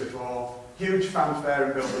mentioned this before, huge fanfare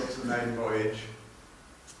and build-up to the maiden voyage.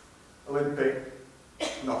 Olympic,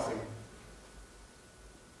 nothing.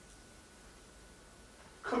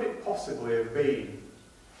 Could it possibly have been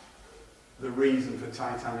the reason for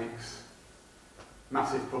Titanic's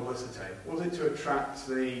massive publicity? Was it to attract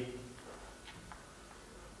the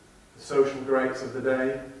social greats of the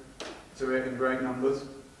day to it in great numbers,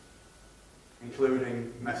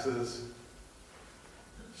 including Messrs.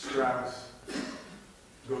 Strauss,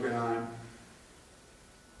 Guggenheim,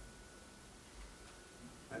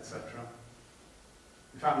 etc.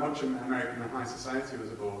 In fact, much of American high society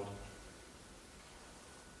was aboard.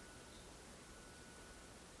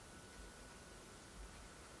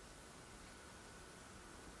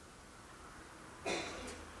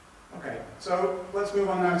 Okay, so let's move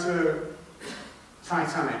on now to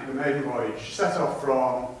Titanic, the maiden voyage. She set off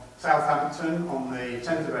from Southampton on the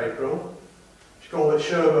 10th of April. She called it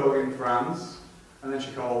Cherbourg in France, and then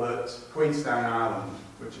she called it Queenstown Island,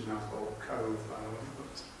 which is now called Cove Island,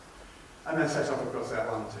 and then set off across the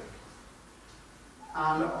Atlantic.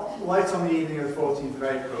 And late on the evening of the 14th of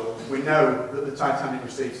April, we know that the Titanic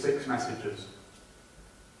received 6 messages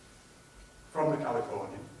from the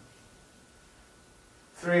Californian,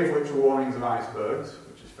 3 of which were warnings of icebergs,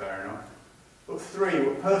 which is fair enough, but 3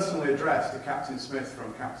 were personally addressed to Captain Smith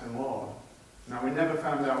from Captain Lord. Now, we never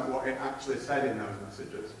found out what it actually said in those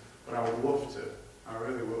messages, but I would love to. I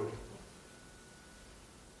really would.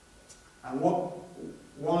 And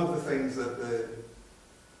one of the things that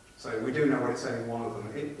so we do know what it said in one of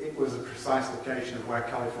them. It was a precise location of where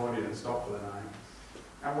California had stopped for the night.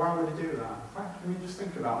 And why would he do that? Why, can we just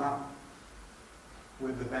think about that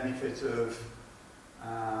with the benefit of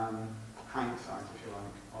hindsight, if you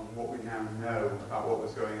like, on what we now know about what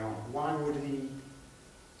was going on? Why would he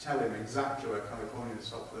tell him exactly where California had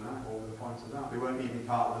stopped for the night? What were the points of that? They weren't even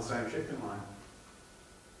part of the same shipping line.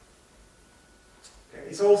 Okay.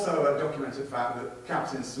 It's also a documented fact that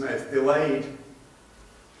Captain Smith delayed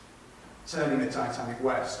turning the Titanic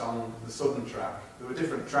west on the southern track. There were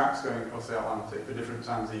different tracks going across the Atlantic for different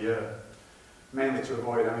times of year, mainly to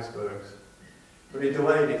avoid icebergs. But he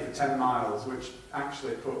delayed it for 10 miles, which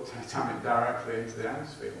actually put Titanic directly into the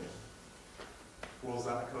ice field. Was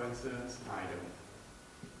that a coincidence? I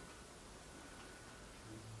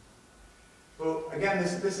don't. But again,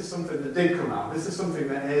 this is something that did come out. This is something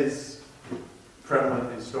that is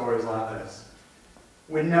prevalent in stories like this.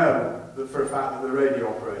 We know that for a fact that the radio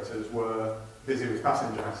operators were busy with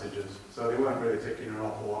passenger messages, so they weren't really taking an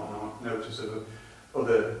awful lot of notice of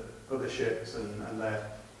other ships and their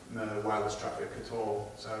wireless traffic at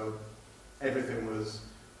all. So everything was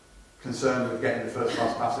concerned with getting the first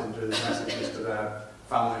class passengers messages to their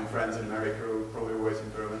family and friends in America who were probably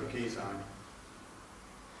waiting for them at the quayside.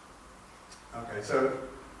 Okay, so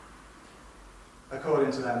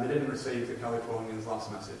according to them, they didn't receive the Californians'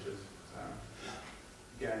 last messages. So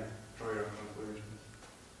again, draw your own conclusions.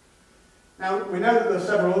 Now, we know that there are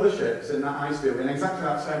several other ships in that ice field in exactly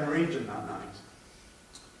that same region that night.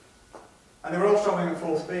 And they were all travelling at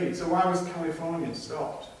full speed, so why was Californian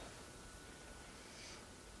stopped?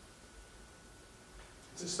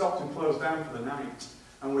 It stopped and closed down for the night.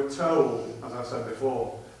 And we're told, as I said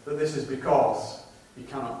before, that this is because you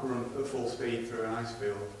cannot run at full speed through an ice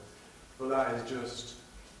field. But that is just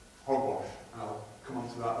hogwash, and I'll come on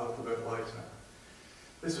to that a little bit later.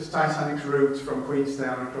 This was Titanic's route from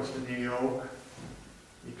Queenstown across to New York.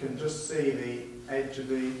 You can just see the edge of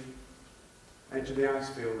the ice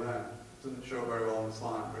field there. It doesn't show very well on the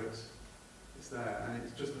slide, but it's there. And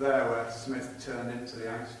it's just there where Smith turned into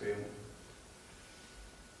the ice field.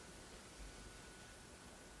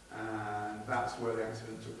 And that's where the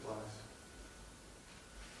accident took place.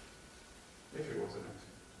 If it was an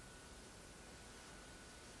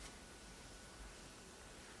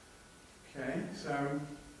accident. Okay, so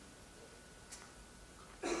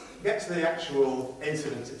get to the actual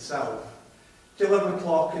incident itself. It's 11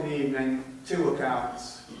 o'clock in the evening, 2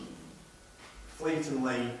 lookouts, Fleet and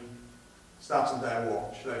Lee started their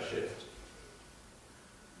watch, their shift.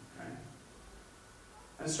 Okay.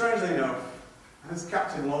 And strangely enough, as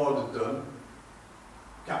Captain Lord had done,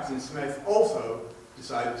 Captain Smith also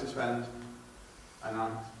decided to spend a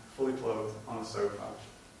night fully clothed on a sofa,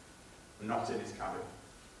 not in his cabin.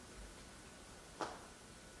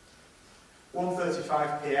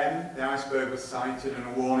 1:35 p.m, the iceberg was sighted and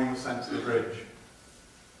a warning was sent to the bridge.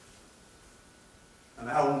 And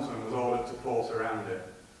the helmsman was ordered to port around it.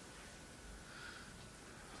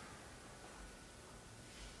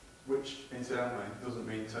 Which, incidentally, doesn't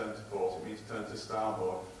mean turn to port, it means turn to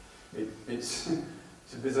starboard. It's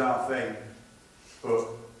a bizarre thing, but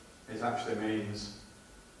it actually means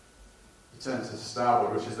you turn to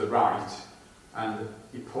starboard, which is the right, and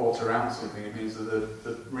you port around something. It means that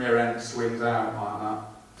the rear end swings out like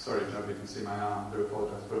that. Sorry if nobody can see my arm, I do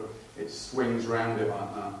apologise, but it swings round it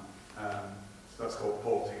like that. So that's called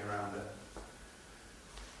porting around it.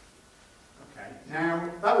 Okay, now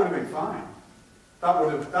that would have been fine. That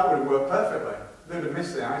would have worked perfectly. They would have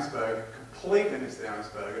missed the iceberg, completely missed the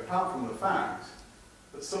iceberg, apart from the fact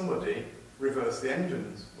that somebody reversed the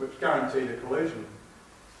engines, which guaranteed a collision.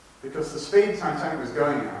 Because the speed Titanic was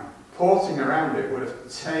going at, porting around it would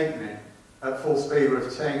have taken it, at full speed, would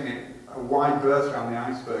have taken it a wide berth around the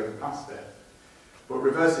iceberg and past it. But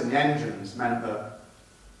reversing the engines meant that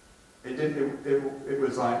it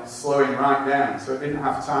was like slowing right down, so it didn't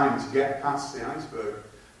have time to get past the iceberg.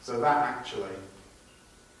 So that actually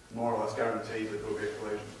more or less guaranteed that there would be a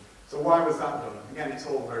collision. So why was that done? Again, it's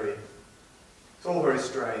all very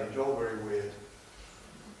strange, all very weird.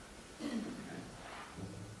 Okay.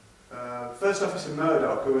 First Officer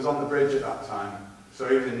Murdoch, who was on the bridge at that time, so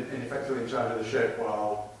he was effectively in charge of the ship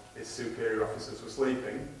while his superior officers were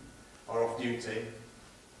sleeping or off duty.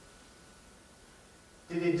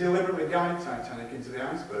 Did he deliberately guide Titanic into the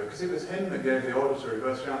iceberg? Because it was him that gave the order to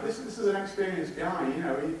reverse around. This is an experienced guy, you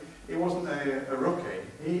know. He wasn't a rookie.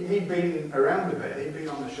 He'd been around a bit. He'd been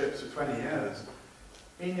on the ships for 20 years.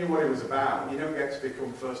 He knew what he was about. You don't get to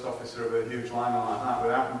become first officer of a huge liner like that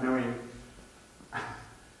without knowing,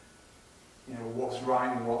 you know, what's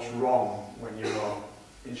right and what's wrong when you're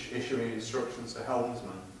issuing instructions to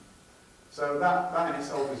helmsmen. So that in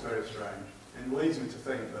itself is very strange, and leads me to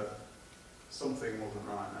think that something wasn't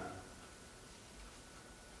right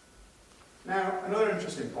there. Now, another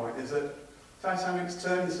interesting point is that Titanic's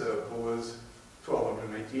turn circle was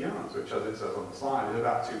 1,280 yards, which, as it says on the slide, is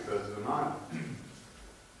about 2/3 of a mile.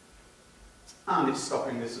 And its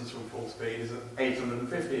stopping distance from full speed is at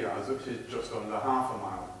 850 yards, which is just under half a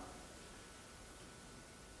mile.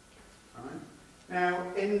 Right? Now,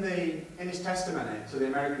 in his testimony to the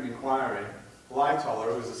American inquiry,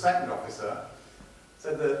 Lightoller, who was the second officer,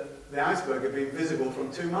 said that the iceberg had been visible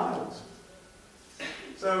from 2 miles.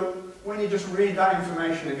 So, when you just read that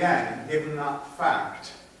information again, given that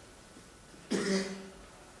fact,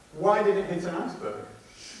 why did it hit an iceberg?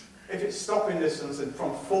 If its stopping distance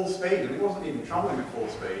from full speed, and it wasn't even travelling at full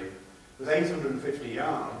speed, was 850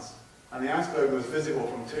 yards, and the iceberg was visible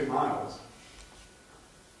from 2 miles,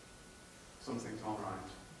 something's not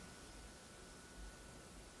right.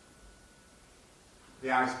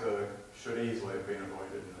 The iceberg should easily have been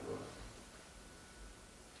avoided, in other words.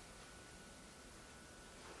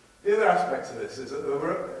 The other aspect of this is that there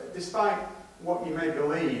were, despite what you may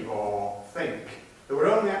believe or think, there were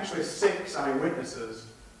only actually 6 eyewitnesses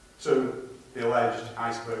to the alleged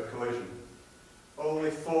iceberg collision.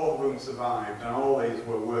 Only 4 of whom survived, and all these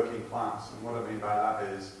were working class. And what I mean by that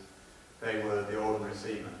is they were the ordinary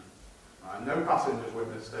seamen. Right? No passengers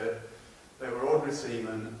witnessed it. They were ordinary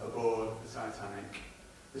seamen aboard the Titanic.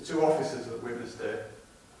 The 2 officers that witnessed it,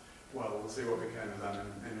 well, we'll see what became of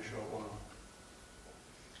them in a short while.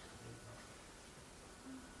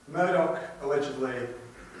 Murdoch allegedly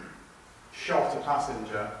shot a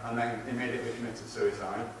passenger and then immediately committed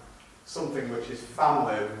suicide, something which his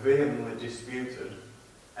family have vehemently disputed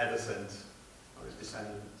ever since, or his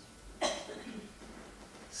descendants.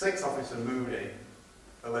 6th Officer Moody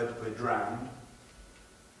allegedly drowned,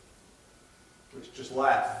 which just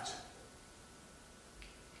left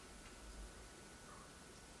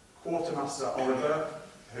Quartermaster Oliver,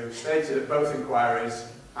 who stated at both inquiries,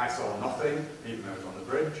 "I saw nothing," even though he was on the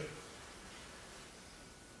bridge.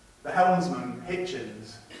 The helmsman,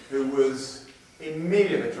 Hitchens, who was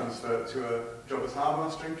immediately transferred to a job as harbour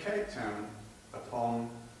master in Cape Town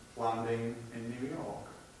upon landing in New York.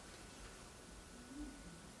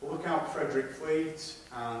 Lookout Frederick Fleet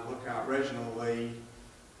and Lookout Reginald Lee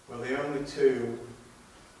were the only 2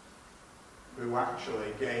 who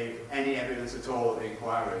actually gave any evidence at all at the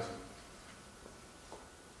inquiries.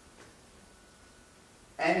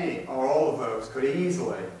 Any or all of those could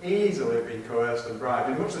easily have been coerced and bribed,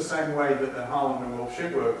 in much the same way that the Harland and Wolff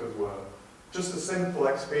shipworkers were. Just a simple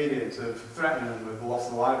expedient of threatening them with loss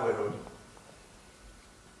of livelihood.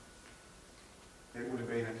 It would have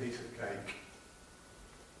been a piece of cake.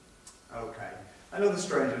 Okay, another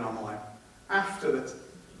strange anomaly. After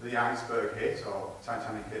the iceberg hit, or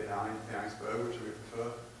Titanic hit the iceberg, which we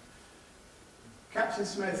prefer, Captain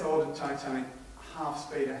Smith ordered Titanic half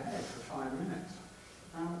speed ahead for 5 minutes.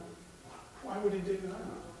 Now, why would he do that?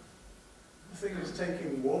 The thing was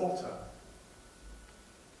taking water.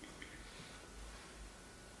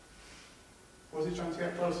 Was he trying to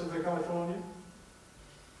get closer to the California?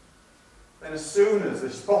 Then as soon as they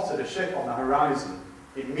spotted a ship on the horizon,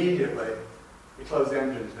 immediately he closed the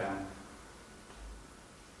engines down.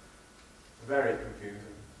 Very confusing.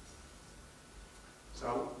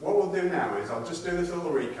 So what we'll do now is I'll just do this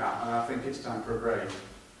little recap, and I think it's time for a break.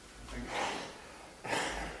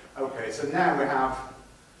 Okay, so now we have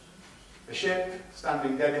a ship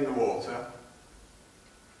standing dead in the water,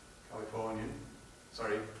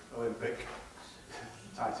 Olympic,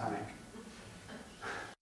 Titanic.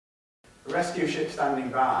 A rescue ship standing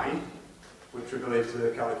by, which we believe to be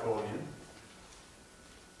the Californian.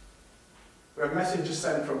 We have messages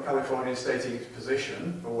sent from California stating its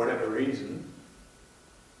position, for whatever reason.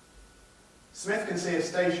 Smith can see a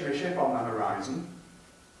stationary ship on the horizon,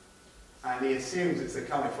 and he assumes it's the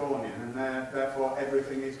Californian, and therefore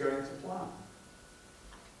everything is going to plan.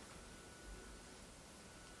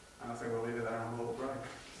 And I think we'll leave it there and have a little break.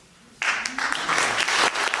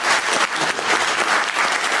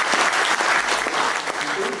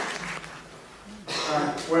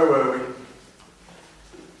 Where were we?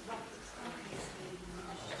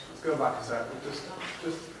 Let's go back a sec.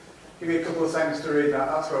 Just give me a couple of seconds to read that.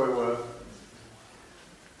 That's where we were.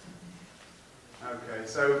 Okay,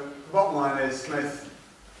 so the bottom line is Smith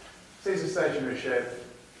sees a stationary ship,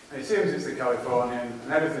 and he assumes it's the Californian,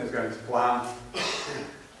 and everything's going to plan.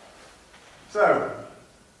 So,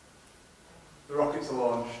 the rockets are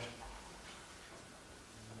launched.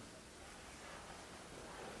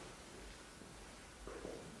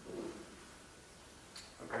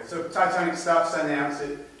 Okay, so Titanic starts sending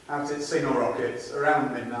out its signal rockets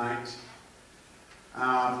around midnight.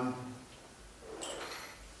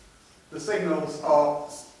 The signals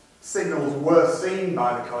were seen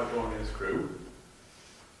by the Californian's crew,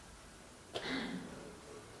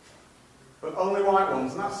 but only white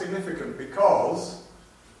ones, and that's significant because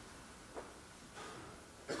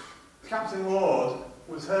Captain Lord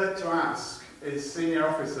was heard to ask his senior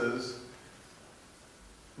officers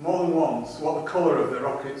more than once what the colour of the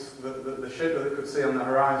rockets, the ship that they could see on the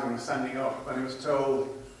horizon was sending up, and he was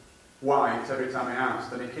told white every time he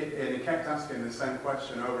asked, and he kept asking the same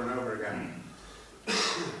question over and over again.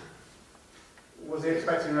 Was he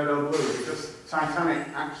expecting red or blue? Because Titanic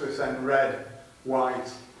actually sent red,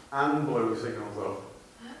 white and blue signals up.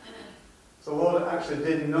 So Lord actually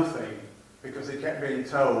did nothing because he kept being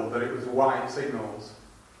told that it was white signals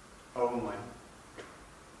only.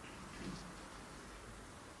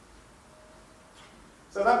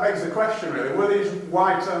 So that begs the question really, were these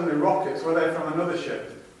white only rockets, were they from another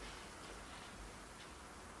ship?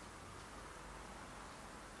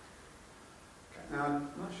 Now, I'm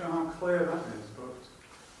not sure how clear that is, but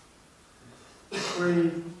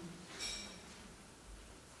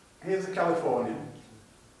here's the Californian,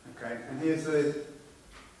 okay, and here's the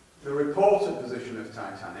reported position of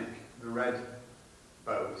Titanic, the red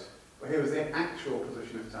boat, but here was the actual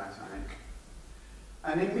position of Titanic.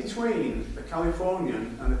 And in between the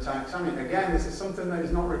Californian and the Titanic, again, this is something that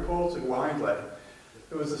is not reported widely,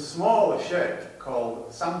 there was a smaller ship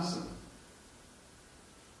called Samson.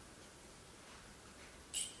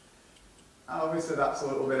 Obviously that's a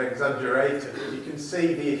little bit exaggerated, but you can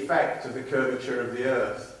see the effect of the curvature of the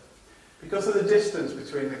Earth. Because of the distance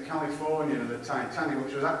between the Californian and the Titanic,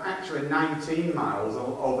 which was actually 19 miles,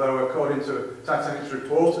 although according to Titanic's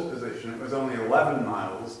reported position it was only 11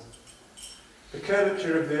 miles, the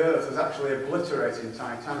curvature of the Earth was actually obliterating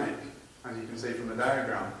Titanic, as you can see from the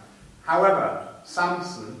diagram. However,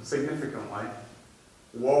 Samson, significantly,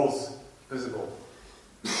 was visible.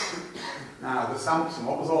 Now, the Samson,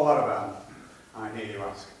 what was all that about? I hear you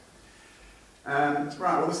ask.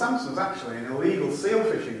 Right, well, the Samson was actually an illegal seal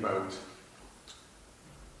fishing boat.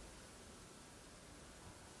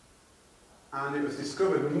 And it was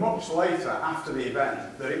discovered much later, after the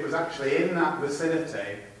event, that it was actually in that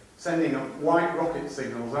vicinity sending up white rocket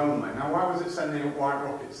signals only. Now, why was it sending up white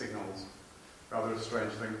rocket signals? Rather a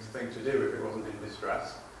strange thing to do if it wasn't in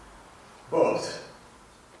distress. But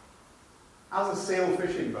as a seal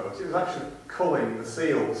fishing boat, it was actually culling the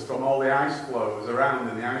seals from all the ice flows around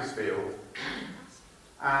in the ice field.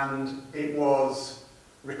 And it was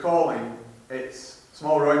recalling its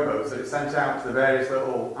small rowing boats that it sent out to the various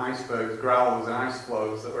little icebergs, growlers and ice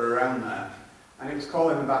flows that were around there. And it was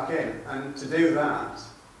calling them back in. And to do that,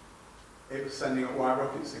 it was sending up white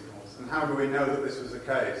rocket signals. And how do we know that this was the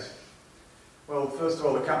case? Well, first of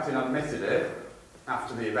all, the captain admitted it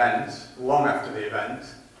after the event, long after the event,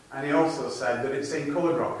 and he also said that he'd seen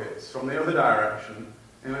coloured rockets from the other direction,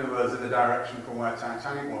 in other words, in the direction from where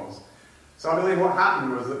Titanic was. So I believe what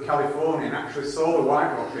happened was that Californian actually saw the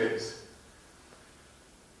white rockets.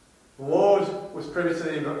 Lord was privy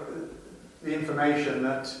to the information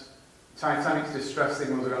that Titanic's distress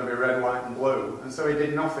signals are going to be red, white and blue, and so he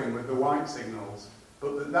did nothing with the white signals.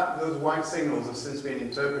 But those white signals have since been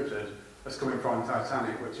interpreted as coming from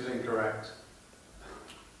Titanic, which is incorrect.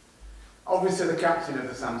 Obviously the captain of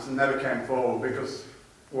the Samson never came forward because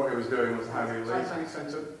what he was doing was highly illegal. Titanic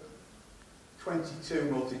sent up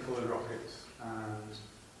 22 multicoloured rockets, and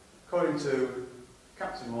according to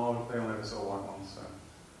Captain Lord, they only ever saw white ones.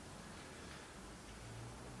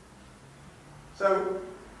 So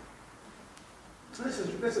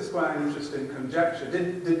this is quite an interesting conjecture.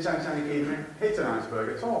 Did Titanic even hit an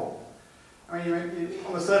iceberg at all? I mean,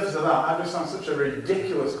 on the surface of that, that just sounds such a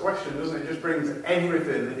ridiculous question, doesn't it? It just brings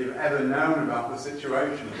everything that you've ever known about the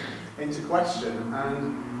situation into question,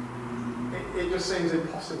 and it just seems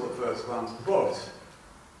impossible at first glance. But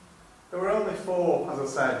there were only 4, as I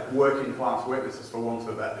said, working class witnesses, for want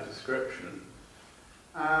of a better description.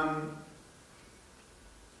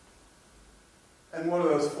 And one of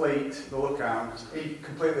those, Fleet, the lookout, he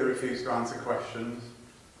completely refused to answer questions.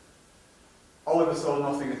 Oliver saw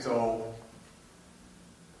nothing at all.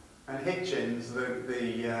 And Hitchens,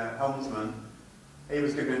 the helmsman, he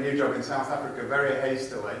was given a new job in South Africa very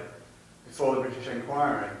hastily before the British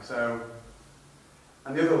inquiry. So,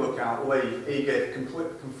 and the other lookout, Lee, he gave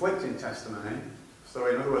conflicting testimony. So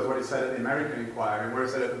in other words, what he said at the American inquiry and what he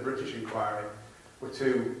said at the British inquiry were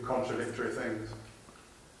 2 contradictory things.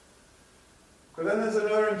 But then there's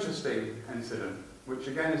another interesting incident, which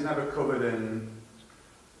again is never covered in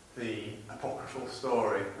the apocryphal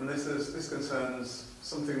story, and this concerns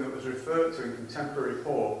something that was referred to in contemporary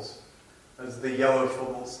reports as the yellow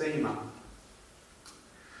funnel steamer.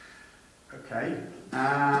 Okay.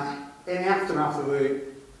 In the aftermath of the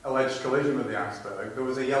alleged collision with the iceberg, there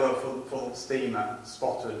was a yellow funnel steamer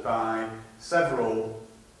spotted by several,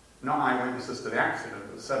 not eyewitnesses to the accident,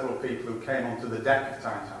 but several people who came onto the deck of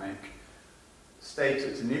Titanic,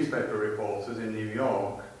 stated to newspaper reporters in New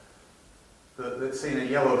York that they'd seen a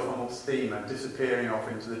yellow funnel steamer disappearing off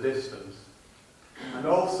into the distance. And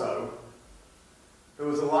also, there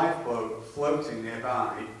was a lifeboat floating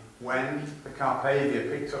nearby when the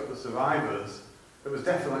Carpathia picked up the survivors. It was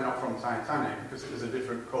definitely not from Titanic because it was a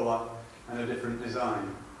different colour and a different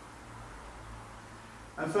design.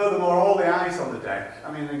 And furthermore, all the ice on the deck,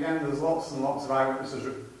 I mean, again, there's lots and lots of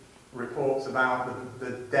eyewitnesses reports about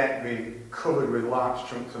the deck being covered with large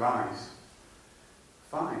chunks of ice.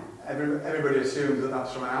 Fine. Everybody assumes that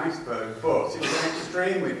that's from an iceberg, but it was an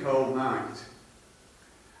extremely cold night.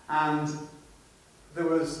 And there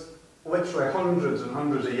was literally hundreds and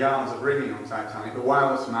hundreds of yards of rigging on Titanic. The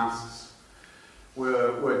wireless masts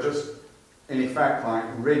were just, in effect, like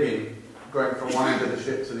rigging going from one end of the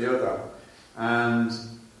ship to the other. And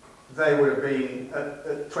they would have been,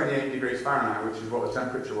 at 28 degrees Fahrenheit, which is what the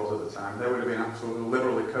temperature was at the time, they would have been absolutely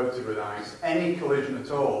liberally coated with ice. Any collision at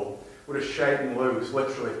all would have shaken loose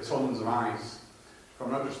literally tons of ice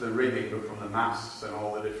from not just the rigging, but from the masts and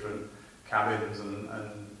all the different cabins and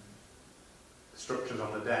structures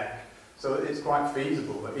on the deck. So it's quite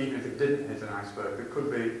feasible that even if it didn't hit an iceberg, there could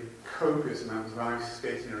be copious amounts of ice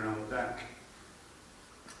skating around the deck.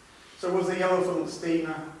 So was the yellow funnel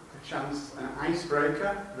steamer perchance an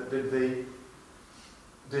icebreaker that did the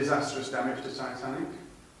disastrous damage to Titanic?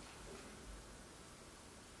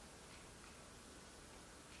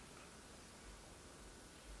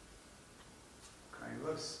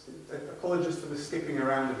 Okay, apologies for the skipping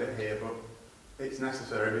around a bit here, but it's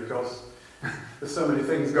necessary because there's so many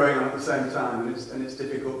things going on at the same time, and it's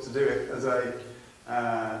difficult to do it as a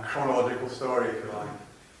chronological story, if you like.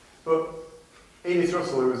 But Edith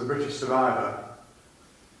Russell, who was a British survivor,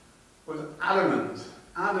 was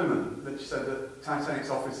adamant that she said that Titanic's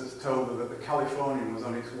officers told her that the Californian was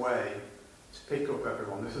on its way to pick up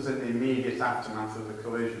everyone. This was in the immediate aftermath of the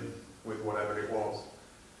collision with whatever it was.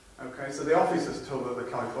 Okay, so the officers told her the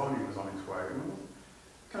Californian was on its way. Well,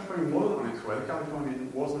 the Californian wasn't on its way. The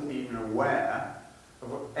Californian wasn't even aware of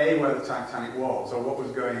where the Titanic was or what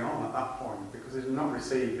was going on at that point because it had not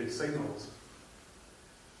received its signals.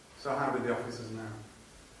 So how did the officers know?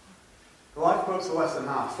 The lifeboats were less than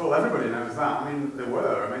half full. Everybody knows that. I mean, they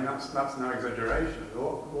were. I mean, that's no exaggeration. The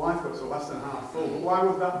lifeboats were less than half full. But why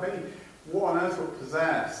would that be? What on earth would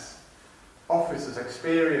possess officers,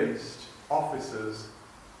 experienced officers,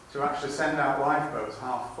 to actually send out lifeboats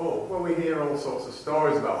half full? Well, we hear all sorts of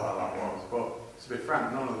stories about how that was, but to be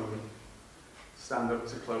frank, none of them stand up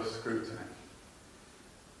to close scrutiny.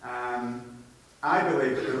 I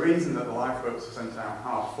believe that the reason that the lifeboats were sent out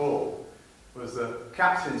half full was that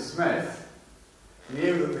Captain Smith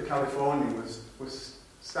knew that the Californian was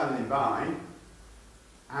standing by,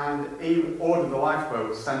 and he ordered the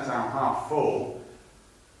lifeboats sent out half full.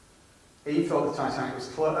 He thought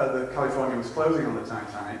the Californian was closing on the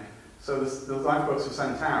Titanic, so the lifeboats were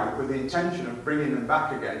sent out with the intention of bringing them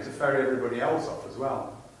back again to ferry everybody else off as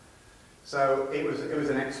well. So it was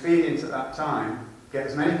an expedient at that time. Get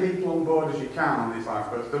as many people on board as you can on these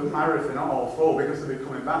lifeboats. Doesn't matter if they're not all full, because they'll be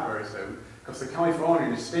coming back very soon. Because the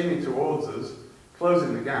Californian is steaming towards us,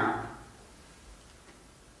 closing the gap.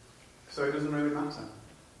 So it doesn't really matter.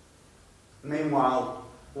 Meanwhile,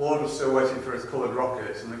 Lord was still waiting for his coloured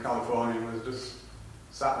rockets, and the Californian was just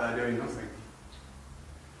sat there doing nothing.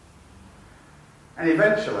 And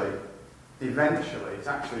eventually, it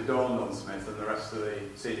actually dawned on Smith and the rest of the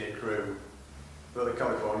senior crew that the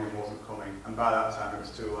Californian wasn't coming, and by that time it was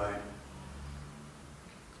too late.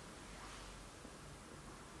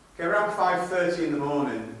 Okay, around 5:30 in the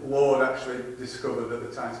morning, Lord actually discovered that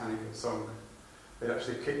the Titanic had sunk. They'd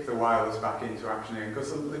actually kicked the wireless back into action again,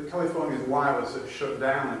 because the California's wireless had shut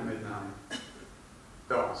down at midnight.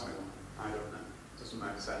 Don't ask me why, I don't know. It doesn't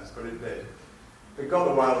make sense, but it did. They got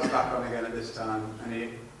the wireless back on again at this time, and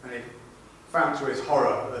he found to his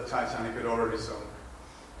horror that the Titanic had already sunk.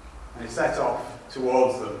 And he set off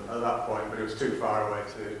towards them at that point, but it was too far away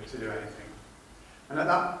to do anything. And at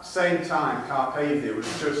that same time, Carpathia was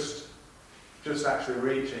just actually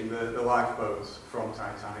reaching the lifeboats from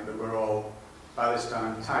Titanic that were all, by this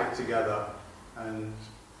time, tied together and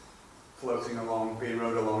floating along, being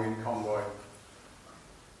rowed along in convoy. Okay.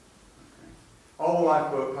 All the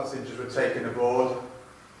lifeboat passengers were taken aboard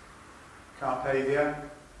Carpathia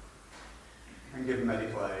and given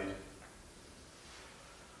medical aid.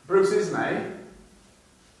 Bruce Ismay,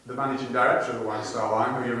 the managing director of the White Star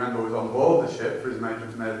Line, who you remember was on board the ship for the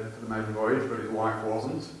maiden voyage, but his wife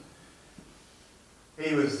wasn't.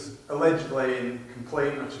 He was allegedly in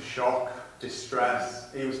complete and utter shock,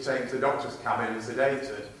 distress. He was taken to the doctor's cabin and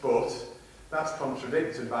sedated, but that's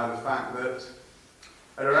contradicted by the fact that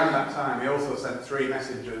at around that time he also sent 3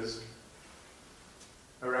 messages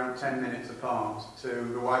around 10 minutes apart to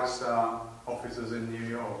the White Star officers in New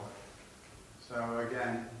York. So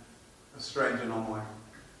again, a strange anomaly.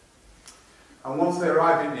 And once they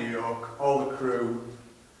arrived in New York, all the crew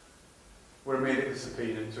were immediately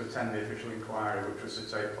subpoenaed to attend the official inquiry, which was to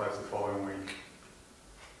take place the following week.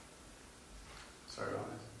 Sorry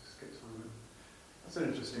about this. Skip some. That's an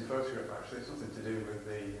interesting photograph, actually. It's nothing to do with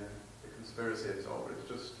the conspiracy at all, but it's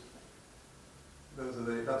just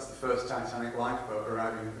that's the first Titanic lifeboat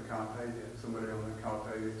arriving at the Carpathia. Somebody on the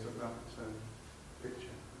Carpathia took that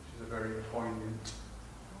picture, which is a very poignant.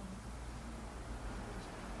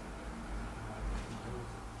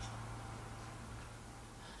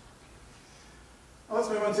 Let's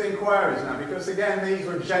move on to inquiries now, because again, these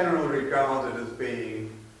were generally regarded as being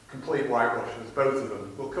complete whitewashers, both of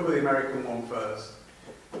them. We'll cover the American one first.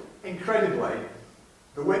 Incredibly,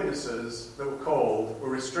 the witnesses that were called were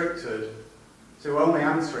restricted to only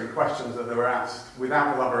answering questions that they were asked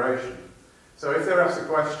without elaboration. So if they were asked a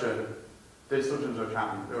question, did such and such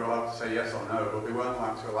happen, they were allowed to say yes or no, but they weren't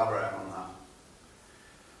allowed to elaborate on that.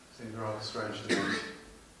 Seems rather strange to me.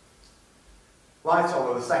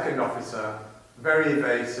 Lightoller, the second officer, very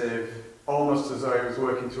evasive, almost as though he was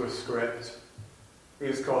working to a script. He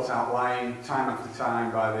was caught out lying time after time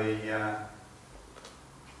by the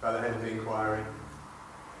head of the inquiry.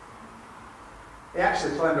 He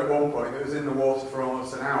actually claimed at one point that he was in the water for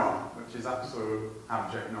almost an hour, which is absolute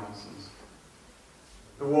abject nonsense.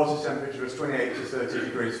 The water temperature was 28 to 30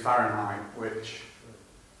 degrees Fahrenheit, which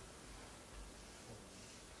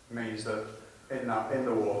means that in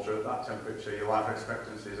the water at that temperature, your life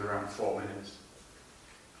expectancy is around 4 minutes.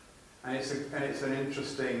 And it's an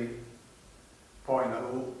interesting point that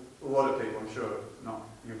a lot of people, I'm sure, not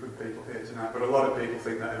you good people here tonight, but a lot of people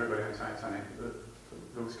think that everybody on Titanic that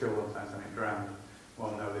was killed on Titanic drowned.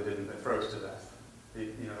 Well, no, they didn't. They froze to death. The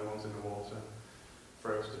ones in the water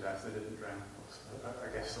froze to death. They didn't drown.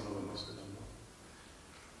 I guess some of them must have done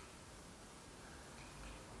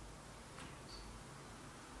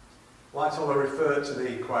that. Lightoller referred to the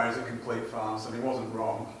inquiry as a complete farce, and he wasn't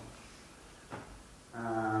wrong.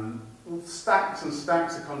 Stacks and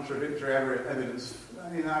stacks of contradictory evidence.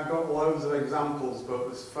 I've got loads of examples, but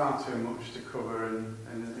there's far too much to cover in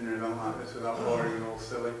an event like this without boring and all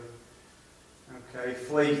silly. Okay,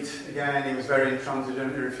 Fleet, again, he was very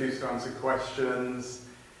intransigent, he refused to answer questions.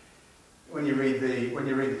 When you read the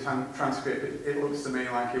transcript, it looks to me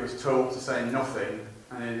like he was told to say nothing,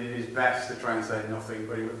 and he did his best to try and say nothing,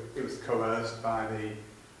 but he was coerced by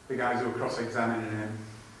the guys who were cross-examining him.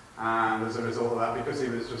 And as a result of that, because he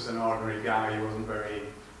was just an ordinary guy, he wasn't very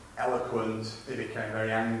eloquent, he became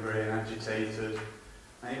very angry and agitated.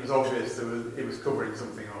 And it was obvious that he was covering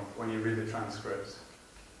something up when you read the transcripts.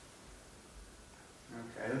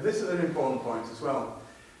 Okay, and this is an important point as well.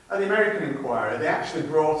 At the American inquiry, they actually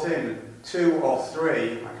brought in 2 or 3,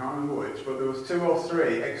 I can't remember which, but there was 2 or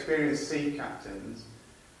 3 experienced sea captains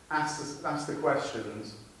asked the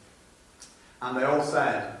questions, and they all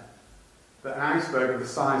said that an iceberg of the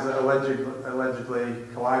size that allegedly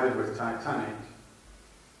collided with Titanic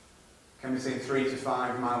can be seen 3 to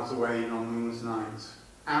 5 miles away on moonless nights.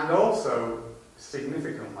 And also,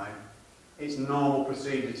 significantly, it's normal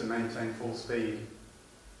procedure to maintain full speed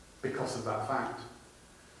because of that fact.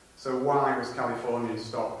 So why was California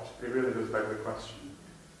stopped? It really does beg the question.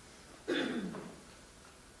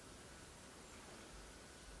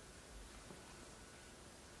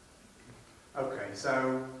 Okay,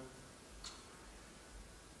 so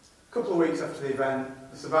a couple of weeks after the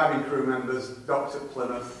event, the surviving crew members docked at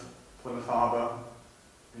Plymouth Harbour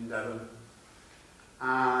in Devon,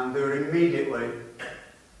 and they were immediately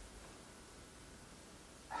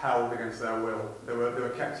held against their will. They were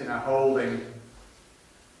kept in a holding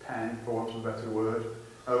pen, for want of a better word,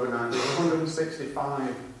 overnight. There were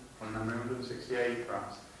 165, from memory, 168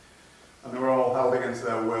 perhaps, and they were all held against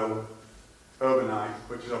their will overnight,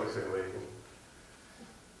 which is obviously illegal.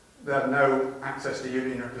 They had no access to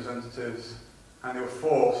union representatives, and they were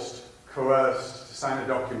coerced to sign a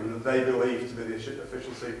document that they believed to be the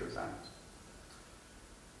Official Secrets Act.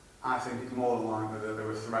 I think it's more than likely that they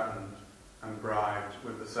were threatened and bribed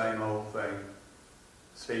with the same old thing.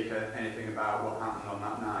 Speak anything about what happened on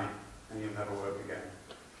that night, and you'll never work again.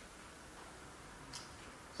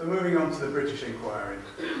 So moving on to the British inquiry.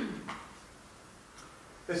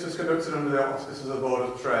 This was conducted under the auspices of the Board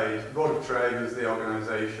of Trade. The Board of Trade was the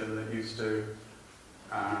organisation that used to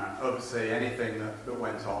oversee anything that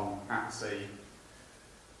went on at sea.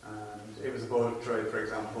 And it was the Board of Trade, for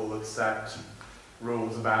example, that set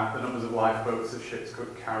rules about the numbers of lifeboats that ships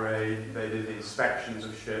could carry. They did the inspections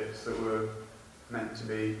of ships that were meant to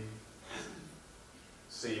be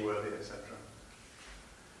seaworthy, etc.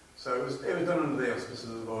 So it was done under the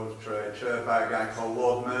auspices of the Board of Trade, chaired by a guy called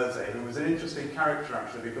Lord Mersey, who was an interesting character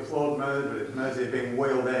actually, because Lord Mersey had been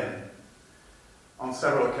wheeled in on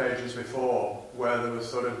several occasions before, where there was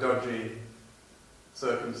sort of dodgy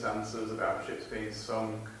circumstances about ships being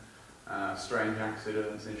sunk, strange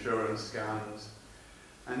accidents, insurance scams,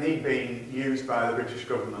 and he'd been used by the British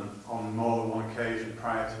government on more than one occasion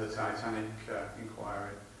prior to the Titanic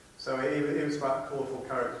inquiry. So he was quite a colourful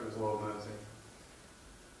character, was Lord Mersey.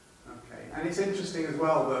 Okay, and it's interesting as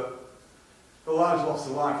well that the large loss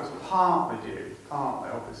of life was partly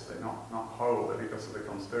obviously, not wholly because of the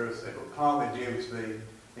conspiracy, but partly due to the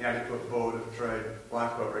inadequate Board of Trade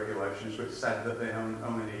lifeboat regulations, which said that they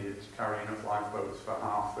only needed to carry enough lifeboats for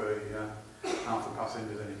half the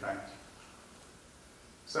passengers in effect.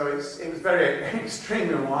 So it was very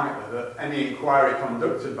extremely unlikely that any inquiry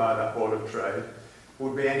conducted by that Board of Trade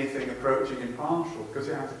would be anything approaching impartial, because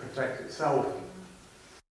it had to protect itself.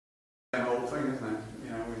 Same old thing, isn't it?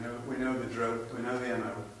 You know, we know the drill, we know the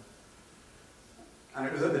MO. And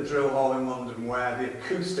it was at the drill hall in London where the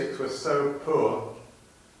acoustics were so poor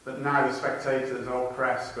that neither spectators or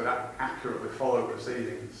press could accurately follow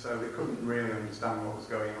proceedings, so they couldn't really understand what was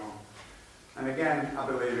going on. And again, I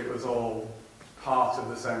believe it was all part of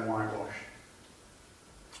the same whitewash.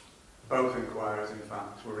 Both inquiries, in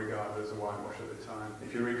fact, were regarded as a whitewash at the time.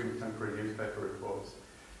 If you read contemporary newspaper reports,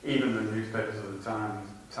 even the newspapers of the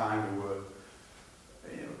time who were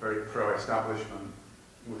very pro-establishment,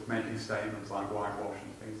 with making statements like whitewash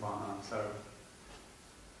and things like that. So,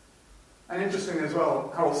 and interesting as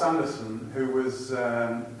well, Harold Sanderson, who was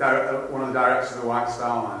one of the directors of the White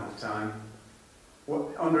Star Line at the time,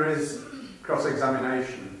 under his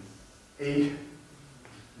cross-examination, he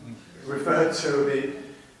referred to the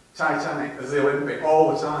Titanic as the Olympic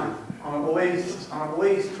all the time. On at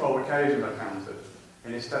least 12 occasions, I counted,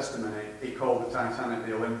 in his testimony, he called the Titanic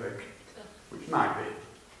the Olympic, which might be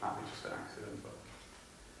just an accident. But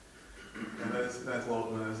and there's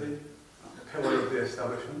Lord Mersey, a pillar of the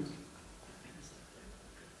establishment,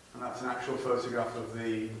 and that's an actual photograph of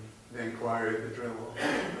the inquiry at the drill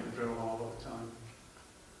hall at the time.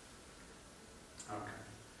 Okay,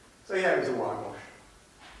 so yeah, it was a whitewash.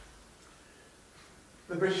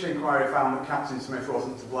 The British inquiry found that Captain Smith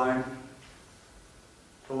wasn't to blame.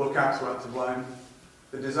 The lookouts weren't to blame.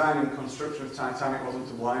 The design and construction of Titanic wasn't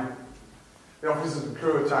to blame. The officers and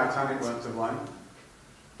crew of Titanic weren't to blame.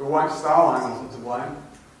 The White Star Line wasn't to blame.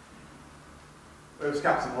 It was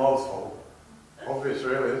Captain Lord's fault. Obvious,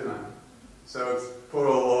 really, isn't it? So it's poor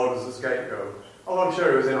old Lord as the scapegoat. Although I'm sure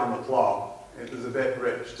he was in on the plot, it was a bit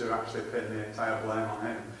rich to actually pin the entire blame on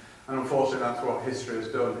him. And unfortunately, that's what history has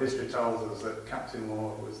done. History tells us that Captain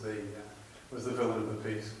Lord was the villain of the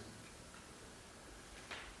piece.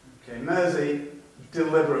 Okay, Mersey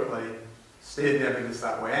deliberately steered the evidence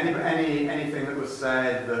that way. Anything that was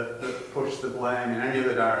said that pushed the blame in any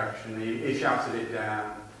other direction, he shouted it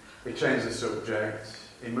down, he changed the subject,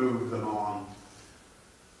 he moved them on.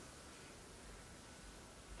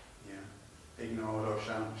 Yeah, ignored or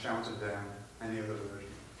shouted down any other version.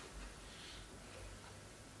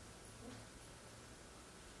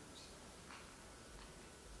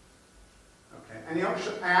 Okay, and he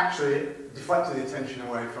actually deflected the attention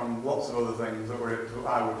away from lots of other things that I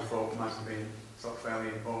would have thought might have been sort of fairly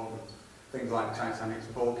important. Things like Titanic's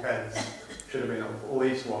bulkheads should have been at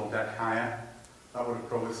least one deck higher. That would have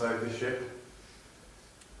probably saved the ship.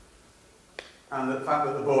 And the fact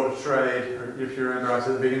that the Board of Trade, if you remember right at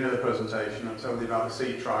the beginning of the presentation, I told you about the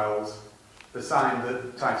sea trials. They signed the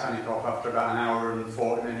Titanic off after about an hour and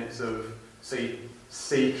 40 minutes of sea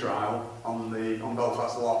trial on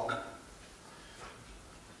Belfast Lock.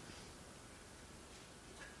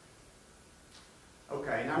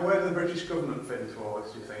 Okay, now where does the British government fit into all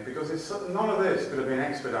this, do you think? Because none of this could have been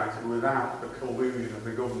expedited without the collusion of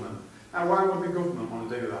the government. Now, why would the government want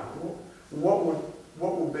to do that? What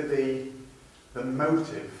would be the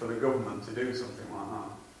motive for the government to do something like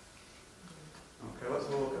that? Okay, let's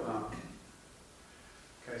have a look at that.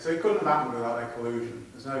 Okay, so it couldn't have happened without their collusion.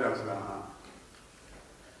 There's no doubt about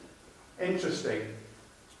that. Interesting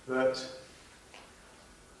that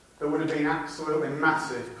there would have been absolutely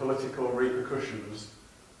massive political repercussions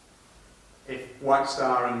if White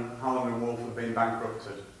Star and Hallam and Wolff had been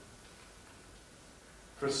bankrupted.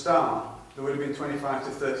 For a start, there would have been 25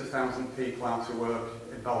 to 30,000 people out of work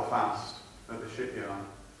in Belfast at the shipyard.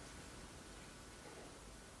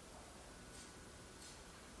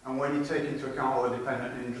 And when you take into account all the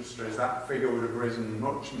dependent industries, that figure would have risen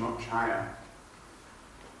much, much higher.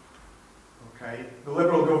 Okay, the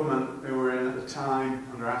Liberal government who were in at the time,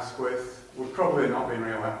 under Asquith, would probably not have been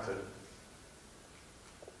re-elected.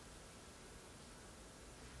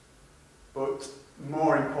 But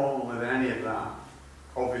more importantly than any of that,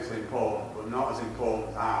 obviously important, but not as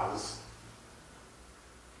important as,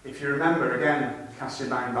 if you remember, again, cast your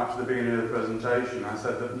mind back to the beginning of the presentation, I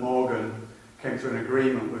said that Morgan came to an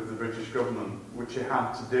agreement with the British government, which he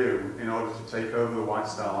had to do in order to take over the White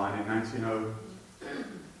Star Line in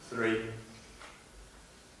 1903.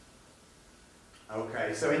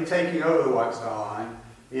 Okay, so in taking over the White Star Line,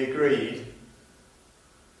 he agreed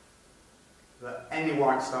that any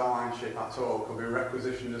White Star Line ship at all could be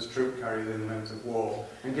requisitioned as troop carriers in the event of war.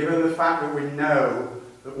 And given the fact that we know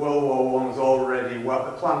that World War I was already,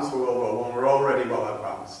 the plans for World War I were already well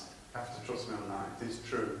advanced, you have to trust me on that, it is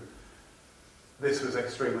true. This was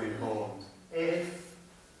extremely important. If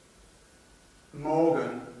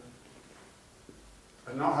Morgan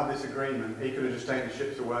had not had this agreement, he could have just taken the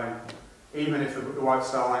ships away. Even if the White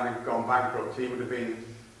Star Line had gone bankrupt, he would have been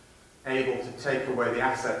able to take away the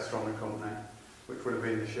assets from the company, which would have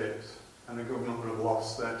been the ships, and the government would have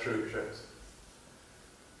lost their troop ships.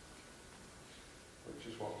 Which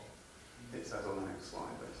is what it says on the next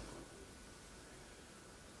slide, basically.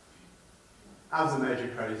 As a major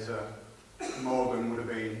creditor, Morgan would have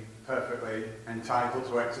been perfectly entitled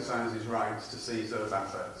to exercise his rights to seize those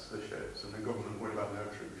assets, the ships, and the government would have had no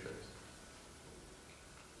troop ships.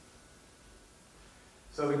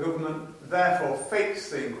 So the government therefore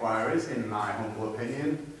fixed the inquiries, in my humble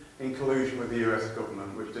opinion, in collusion with the US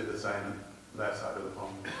government, which did the same at their side of the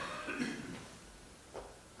pond.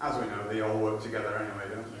 As we know, they all work together anyway,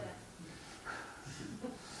 don't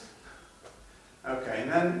they? Okay,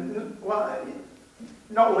 and then, well,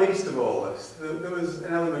 not least of all this, there was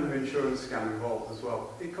an element of insurance scam involved as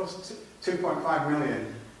well. It cost 2.5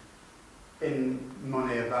 million in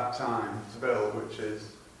money at that time to build, which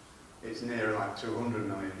is, it's near like 200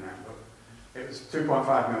 million now, but it was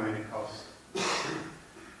 2.5 million it cost.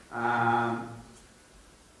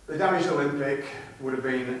 The damaged Olympic would have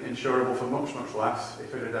been insurable for much, much less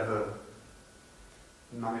if it had ever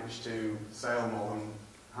managed to sail more than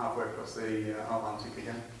halfway across the Atlantic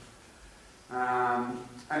again.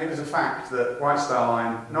 And it was a fact that White Star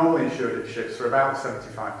Line normally insured its ships for about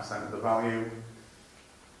 75% of the value.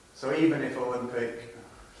 So even if Olympic,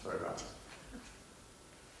 sorry about that.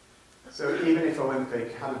 So even if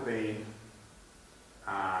Olympic had been,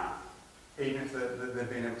 even if they'd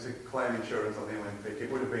been able to claim insurance on the Olympic, it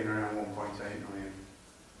would have been around 1.8 million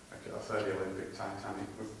I'll say the Olympic Titanic,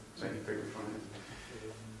 take your pick which one it is.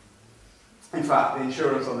 In fact, the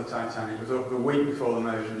insurance on the Titanic was up the week before the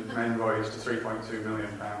main voyage to £3.2 million,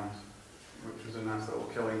 which was a nice little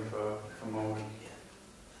killing for Morgan.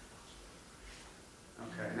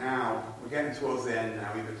 Okay, now we're getting towards the end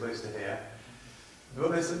now. You'll be pleased to hear.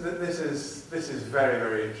 But this is very,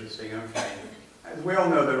 very interesting. Okay, as we all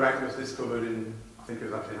know, the wreck was discovered in, I think it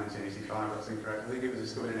was actually 1985. That's incorrect. I think it was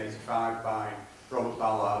discovered in '85 by Robert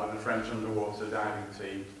Ballard and a French underwater diving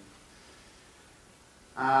team.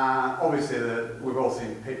 Obviously, we've all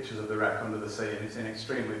seen pictures of the wreck under the sea, and it's in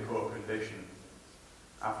extremely poor condition.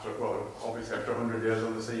 Obviously after 100 years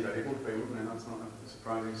on the seabed, it would be, wouldn't it? That's not a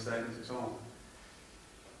surprising statement at all.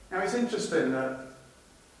 Now, it's interesting that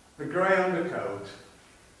the grey undercoat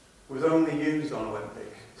was only used on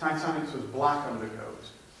Olympic. Titanic's was black undercoat.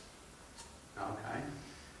 Okay.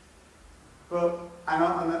 But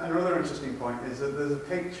another interesting point is that there's a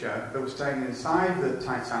picture that was taken inside the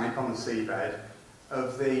Titanic on the seabed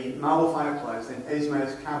of the marble fireplace in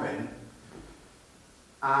Ismay's cabin,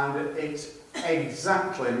 and it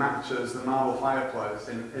exactly matches the marble fireplace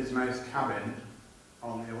in Ismay's cabin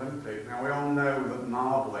on the Olympic. Now, we all know that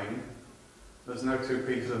marbling, there's no two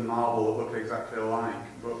pieces of marble that look exactly alike,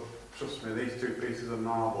 but trust me, these two pieces of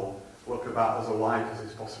marble look about as alike as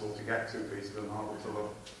it's possible to get two pieces of marble to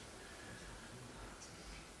look.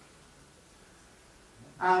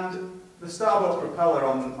 And the starboard propeller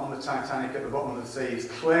on the Titanic at the bottom of the sea is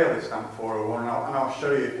clearly stamped 401, and I'll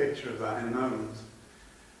show you a picture of that in a moment.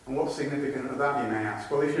 And what's significant of that, you may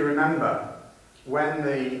ask? Well, if you remember, when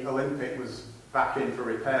the Olympic was back in for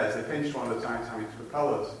repairs, they pinched one of the Titanic's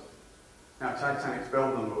propellers. Now, Titanic's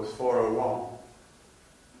build number was 401.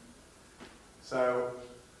 So,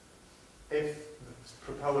 if the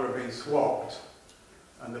propeller had been swapped,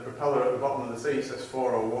 and the propeller at the bottom of the sea says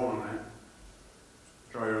 401 on it,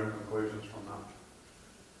 draw your own conclusions from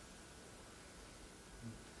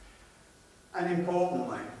that. And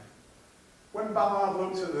importantly, when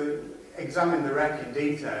Ballard examined the wreck in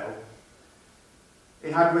detail,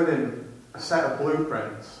 he had with him a set of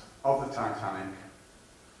blueprints of the Titanic.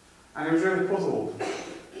 And he was really puzzled,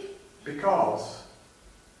 because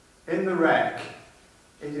in the wreck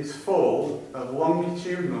it is full of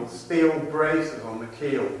longitudinal steel braces on the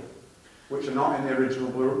keel, which are not in the original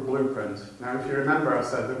blueprint. Now, if you remember, I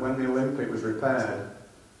said that when the Olympic was repaired,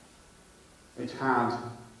 it had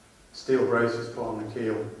steel braces put on the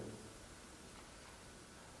keel.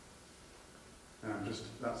 Now,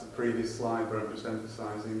 that's the previous slide, but I'm just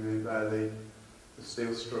emphasising the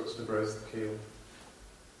steel struts to brace the keel,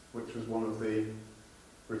 which was one of the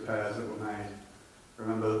repairs that were made.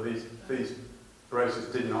 Remember that these braces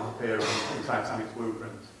did not appear on Titanic's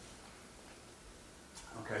blueprint.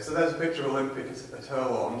 Okay, so there's a picture of Olympic at her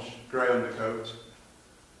launch, grey undercoat.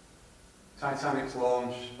 Titanic's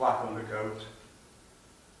launch, black undercoat.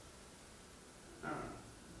 I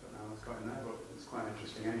don't know what's got in there, but it's quite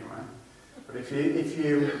interesting anyway. But if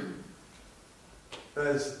you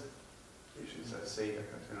there's, you should say C,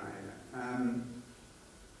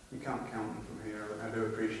 you can't count them from here, I do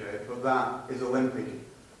appreciate it, but that is Olympic,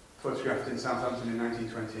 photographed in Southampton in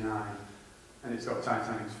 1929, and it's got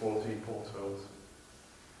Titanic's 14 portholes.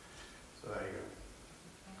 So there you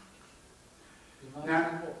go.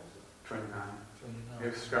 Now, 29.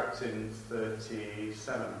 It was scrapped in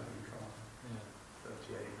 37, I think, or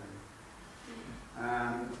 38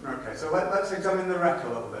 maybe. Okay, so let's examine the wreck a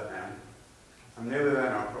little bit now. I'm nearly there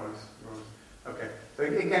now, I promise. Okay, so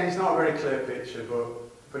again, it's not a very clear picture,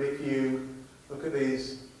 but if you look at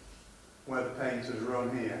these, where the paint has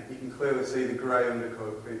run here, you can clearly see the grey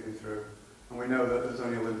undercoat peeping through. And we know that there's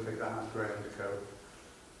only Olympic that has grey undercoat.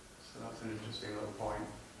 So that's an interesting little point.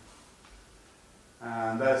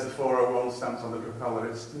 And there's the 401 stamped on the propeller.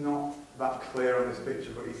 It's not that clear on this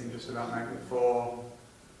picture, but you can just about make it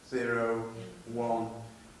 401.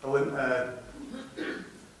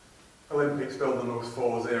 Olympic's build number was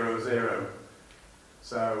 400.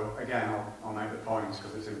 So again, I'll make the point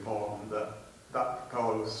because it's important that that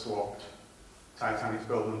propeller was swapped. Titanic's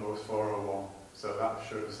build number was 401, so that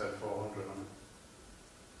should have said 400 on it.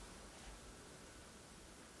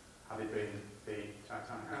 Had it been the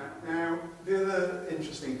Titanic. Now, the other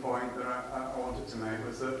interesting point that I wanted to make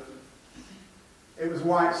was that it was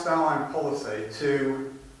White Star Line policy to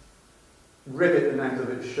rivet the names of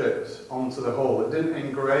its ships onto the hull. It didn't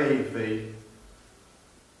engrave the...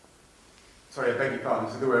 Sorry, I beg your pardon,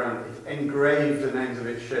 it's the other way around. It engraved the names of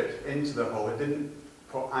its ships into the hull. It didn't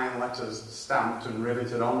put iron letters stamped and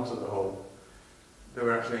riveted onto the hull. They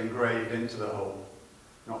were actually engraved into the hull,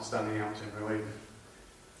 not standing out in relief.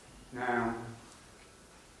 Now,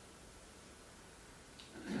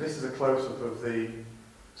 This is a close-up of the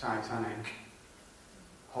Titanic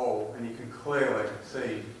hull, and you can clearly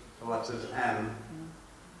see the letters M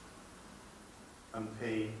and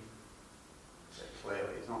P. I say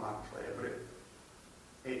clearly, it's not that clear, but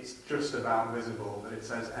it's just about visible that it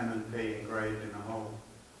says M and P engraved in the hull.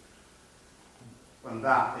 And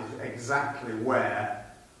that is exactly where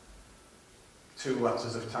two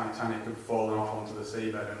letters of Titanic have fallen off onto the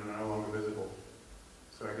seabed and are no longer visible.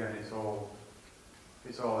 So again, it's all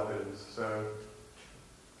evidence. So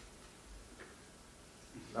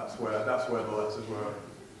that's where the letters were.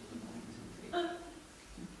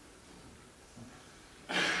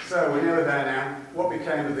 So we're nearly there now. What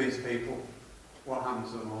became of these people? What happened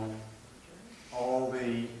to them all? All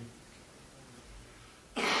the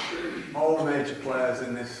major players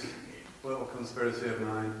in this little conspiracy of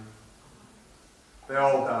mine, they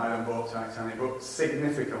all died on board Titanic, but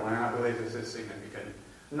significantly, and I believe this is significant,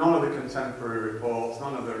 none of the contemporary reports,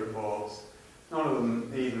 none of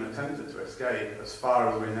them even attempted to escape, as far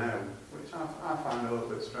as we know, which I find a little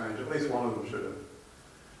bit strange. At least one of them should have.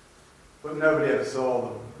 But nobody ever saw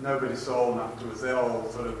them. Nobody saw them afterwards. They all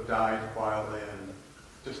sort of died quietly and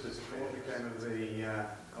just disappeared. What became of the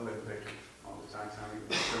Olympic on the Titanic,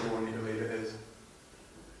 whichever one you believe it is?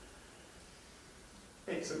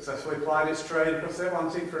 It successfully plied its trade across the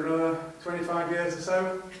Atlantic for another 25 years or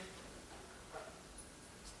so.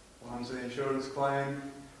 What happened to the insurance claim?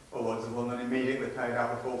 Well, Lloyd's of London immediately paid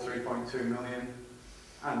out the full 3.2 million,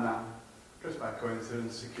 and that, just by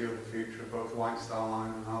coincidence, secured the future of both White Star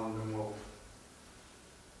Line and Harland and Wolff.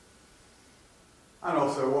 And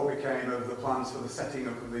also what became of the plans for the setting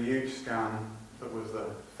up of the huge scam that was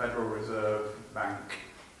the Federal Reserve Bank.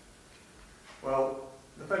 Well,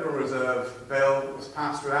 the Federal Reserve Bill was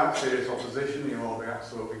passed without serious opposition. You'll all be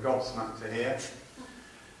absolutely gobsmacked to hear.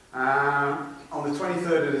 On the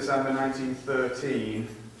 23rd of December 1913,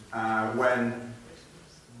 when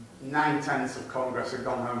 9/10 of Congress had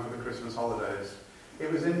gone home for the Christmas holidays,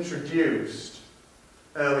 it was introduced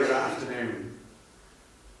earlier that afternoon,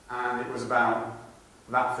 and it was about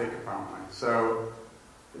that thick apparently. So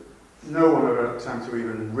no one ever had time to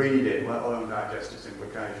even read it, let alone digest its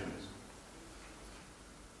implications.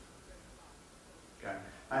 Okay.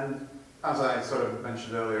 And as I sort of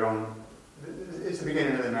mentioned earlier on, it's the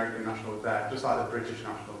beginning of the American national debt, just like the British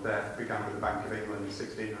national debt began with the Bank of England in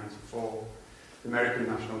 1694. The American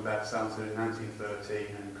national debt started in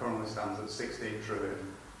 1913 and currently stands at 16 trillion.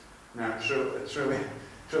 Now,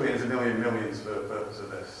 trillions, a millions for the purpose of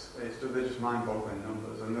this. They're just mind-boggling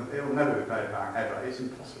numbers, and it'll never be paid back, ever. It's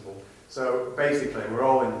impossible. So basically, we're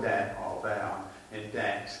all in debt, or they are in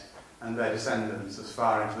debt, and their descendants as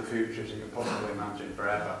far into the future as you can possibly imagine,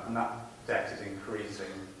 forever. And that debt is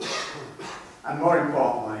increasing. And more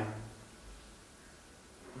importantly,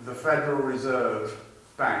 the Federal Reserve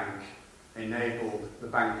Bank enabled the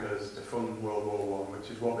bankers to fund World War I, which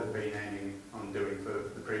is what they've been aiming on doing for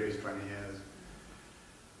the previous 20 years.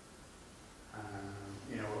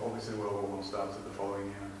 Obviously World War I started the following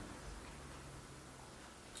year.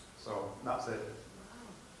 So, that's it.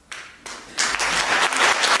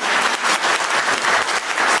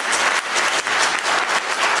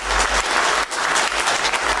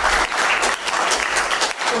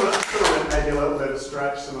 Some of it may be a little bit of a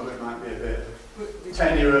stretch, some of it might be a bit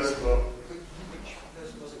tenuous, but... Which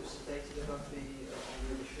person was it stated about the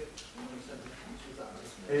leadership?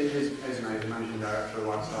 He's made the managing director of the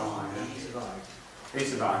White Star Line, yeah. He survived. He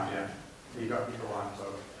survived, yeah. He got to life, so...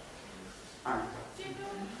 Do you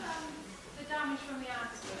know if the damage from the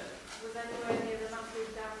iceberg was anywhere near the massive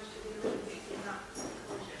damage to the Olympics in that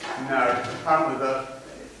collision? No, apparently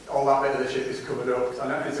all that bit of the ship is covered up. I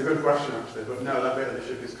know it's a good question actually, but no, that bit of the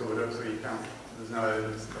ship is covered up, so you can't. There's no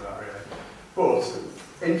evidence for that really. But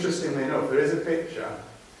interestingly enough, there is a picture,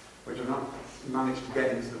 which I've not managed to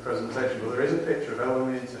get into the presentation, but there is a picture available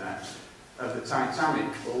on the internet of the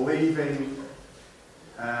Titanic leaving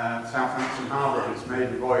Southampton Harbour on its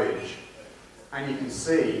maiden voyage, and you can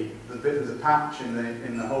see there's a patch in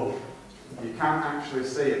the hull. You can't actually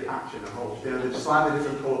see a patch in the hull. They're slightly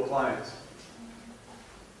different coloured plates.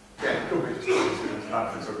 Yeah, it could be just coincidence,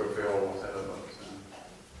 bad photography or whatever. But,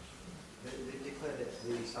 They declared it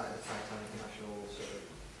the site of the Titanic national sort of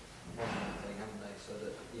monument thing, haven't they? So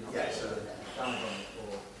that down on it,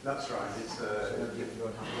 or that's right. It's you can go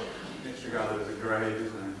and have a look. It's regarded as a grave,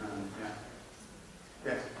 isn't it? Yeah.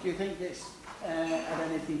 Yes. Do you think this had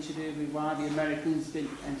anything to do with why the Americans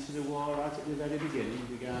didn't enter the war right at the very beginning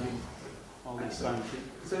regarding all this sanctions?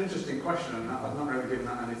 It's an interesting question, and I've not really given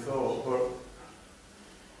that any thought. But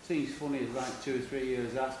It's think it's funny, it's like 2 or 3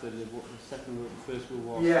 years after the First World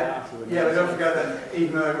War started. Yeah, but don't forget that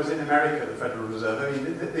even though it was in America, the Federal Reserve, I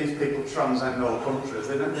mean, these people transcend all countries.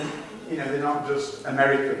 They're not just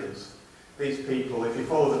Americans. These people, if you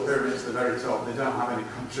follow the pyramids to the very top, they don't have any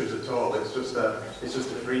countries at all. It's just a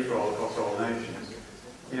free-for-all across all nations.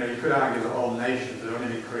 You know, you could argue that all nations had only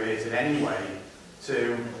been created anyway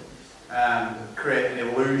to create an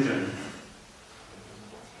illusion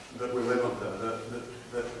that we live under,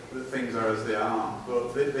 that things are as they are.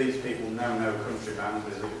 But these people know no country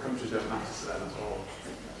boundaries. The countries don't matter to them at all.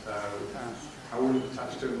 So I wouldn't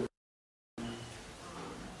attach to them.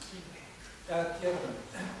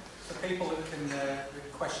 For people that can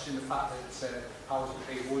question the fact that powers that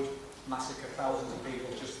be would massacre thousands of people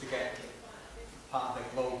just to get part of their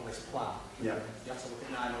globalist plan. Yeah. You have to look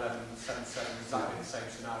at 9/11 and 7/7, exactly the same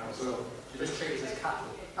scenario. So you just treat it as cattle.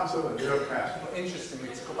 Absolutely, you don't care. But interestingly,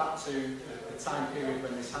 to go back to the time period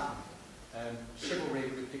when this happened, chivalry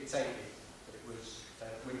would have dictated that it was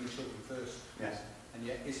women and children first. Yes. And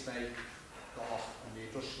yet Ismay got off, and the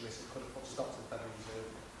industrialists that could have put a stop to the Federal Reserve.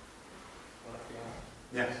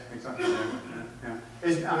 Yes, exactly. Yeah.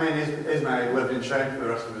 Ismay lived in shame for the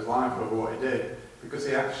rest of his life over what he did, because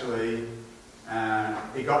he actually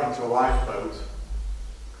he got into a lifeboat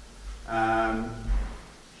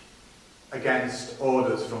against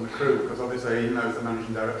orders from the crew, because obviously, even though he was the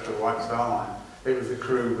managing director of the White Star Line, it was the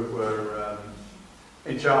crew that were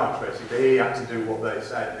in charge, basically. He had to do what they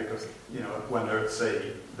said, because, you know, when they're at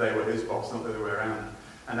sea, they were his boss, not the other way around.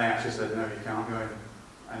 And they actually said, no, you can't go in.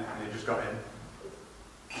 And he just got in.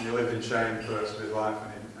 And he lived in shame for the rest of his life,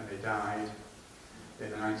 and he died in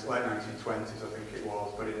the late 1920s, I think it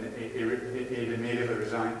was. But he immediately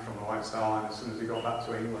resigned from the White Star Line as soon as he got back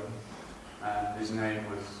to England. And his name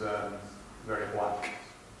was very black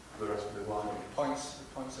for the rest of his life. Points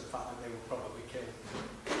to the fact that they were probably killed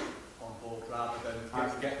on board, rather than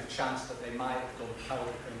get the chance that they might have done coward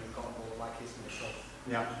and got on board like his himself.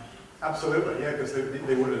 Yeah, absolutely, yeah, because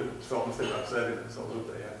they would have thought nothing about saving themselves, would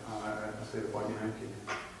they? Yeah, I see the point you're making.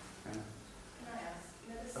 Yeah. Can I ask,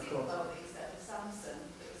 you know, the seatbelt that you said for Samson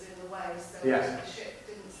that was in the way so Yes. the ship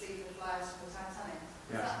didn't see the flags from the Titanic?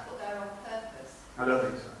 Was Yes. that put there on purpose? I don't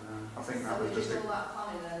think so. No. I think that was just all that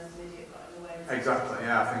planning there as an idiot got in the way. exactly.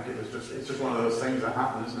 Yeah, I think it's just one of those things that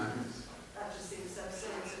happen, isn't it? That just seems so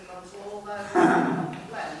silly to have gone to all those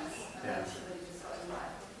lengths and then somebody just got in the way.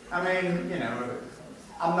 I mean, you know,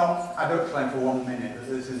 I don't claim for 1 minute that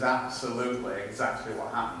this is absolutely exactly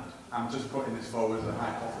what happened. I'm just putting this forward as a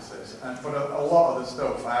hypothesis. But a lot of the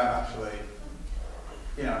stuff I have actually,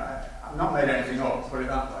 you know, I've not made anything up, put it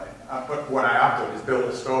that way. But what I have done is build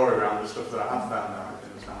a story around the stuff that I have found out, if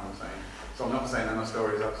you understand what I'm saying. So I'm not saying that my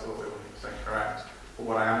story is absolutely 100% correct, but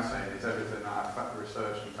what I am saying is everything that I've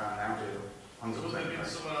researched and found out is 100% So there been correct.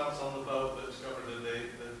 someone else on the boat that discovered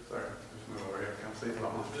Sorry, just move over here, I can't see for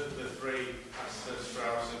that much. the three passengers,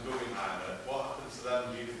 Strauss and Guggenheimer? What happened to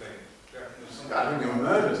them, do you think? I think they were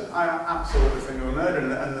murdered. I absolutely think they were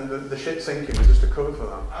murdered, and the ship sinking was just a cover for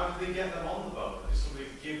them. How did they get them on the boat? Did somebody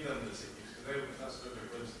give them the tickets? Because that's a bit of a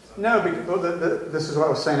coincidence. No, because this is what I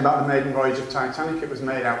was saying about the maiden voyage of Titanic. It was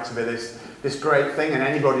made out to be this great thing, and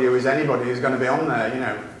anybody who is anybody is going to be on there, you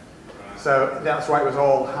know. Right. So that's why it was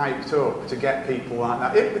all hyped up to get people like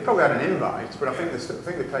that. They probably had an invite, but I think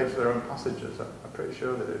they paid for their own passages. I'm pretty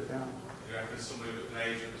sure they did. Yeah. You reckon somebody with an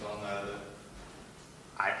agent was on there that...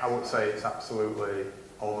 I would say it's absolutely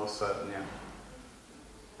almost certain. Yeah.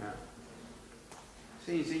 Yeah.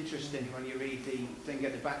 See, it's interesting when you read the thing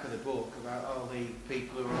at the back of the book about all the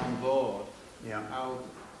people who were on board. Yeah. How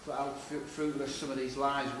fruitless some of these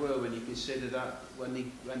lives were when you consider that when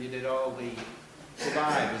they did all the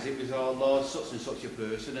survivors, it was all Lord such and such a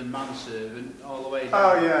person and manservant all the way down.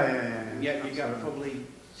 Oh yeah. And yet you got probably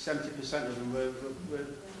 70% of them were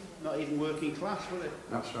not even working class, were they?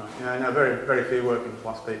 That's right. Yeah, no, very, very few working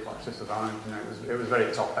class people actually survived. You know, it was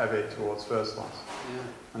very top heavy towards first class,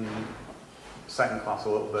 and second class a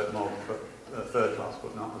little bit more, but third class,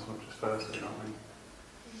 but not as much as first. You know what I mean?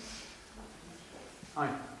 Hi.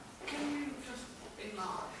 Can you just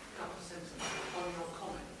enlarge a couple of sentences on your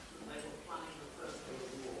comment that they were planning the First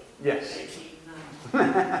World War? Yes.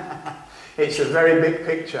 1890. It's a very big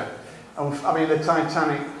picture. I mean, the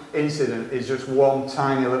Titanic incident is just one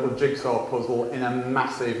tiny little jigsaw puzzle in a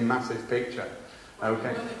massive, massive picture. Okay.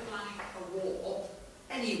 Were they planning a war,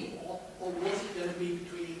 any war, or was it going to be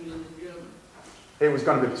between England and Germany? It was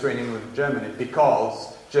going to be between England and Germany,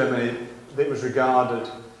 because Germany, it was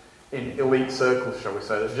regarded in elite circles, shall we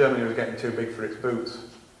say, that Germany was getting too big for its boots.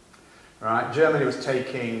 Right? Germany was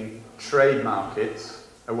taking trade markets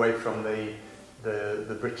away from the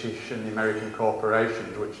the British and the American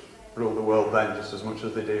corporations, which ruled the world then just as much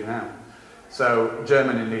as they do now. So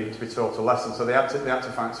Germany needed to be taught a lesson. So they had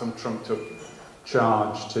to find some trumped-up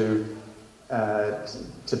charge to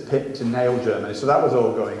nail Germany. So that was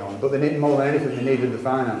all going on. But they needed more than anything. They needed the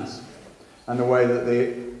finance, and the way that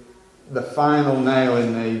the final nail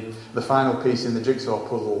in the final piece in the jigsaw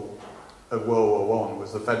puzzle of World War I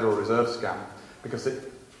was the Federal Reserve scam, because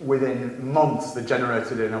within months they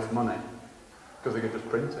generated enough money because they could just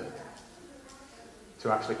print it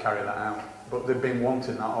to actually carry that out. But they've been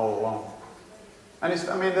wanting that all along. And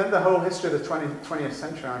the whole history of the 20th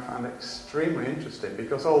century I find extremely interesting,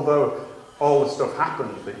 because although all the stuff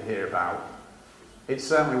happened that you hear about, it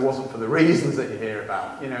certainly wasn't for the reasons that you hear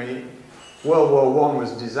about. World War I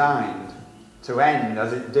was designed to end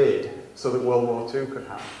as it did so that World War II could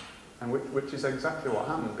happen, and which is exactly what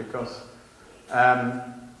happened, because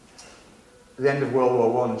at the end of World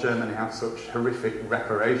War I, Germany had such horrific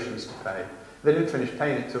reparations to pay. They didn't finish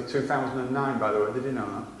paying it till 2009, by the way. Did you know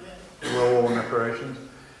that? World War I reparations.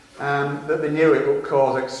 That they knew it would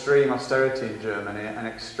cause extreme austerity in Germany and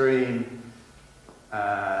extreme,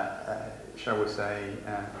 shall we say,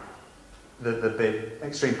 the big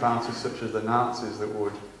extreme parties such as the Nazis that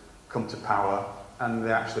would come to power, and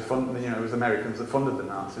they actually funded, it was the Americans that funded the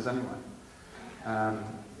Nazis anyway,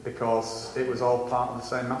 because it was all part of the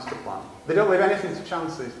same master plan. They don't leave anything to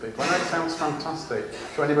chance, these people. I know it sounds fantastic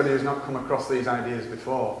to anybody who's not come across these ideas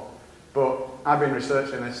before, but I've been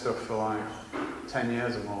researching this stuff for like 10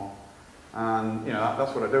 years or more, and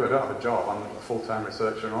that's what I do. I don't have a job. I'm a full-time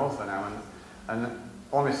researcher and author now, and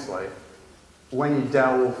honestly, when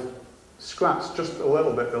you scratch just a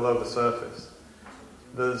little bit below the surface,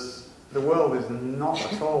 the world is not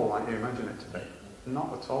at all like you imagine it to be.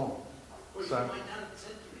 Not at all. Well, my dad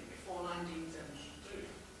said to me before 1972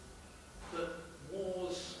 that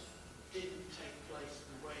wars didn't take place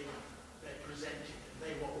the way they're presented.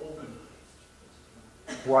 They were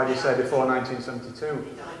organised. Why do you say before 1972?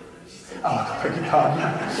 He died when Oh, I beg your pardon.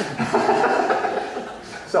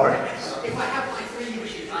 Sorry. If I have my 3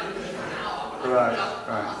 wishes, I would live an hour. Right.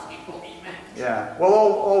 Asking what he meant. Yeah. Well,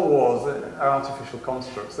 all wars are artificial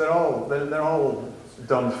constructs. They're all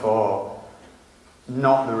done for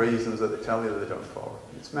not the reasons that they tell you they're done for.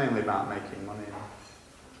 It's mainly about making money.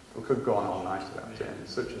 We could go on all night about it.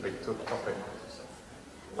 It's such a big topic.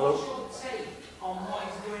 What's your take on what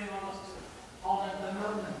is going on at the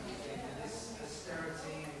moment? This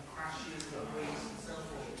austerity and crashes and Greece and so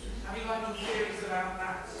forth. Have you got any theories about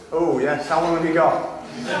that? Oh yes. How long have you got?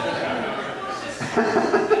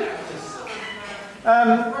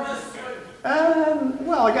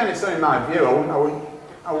 Well, again, it's only my view.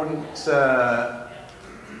 I wouldn't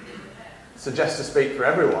suggest to speak for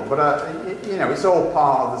everyone, but it's all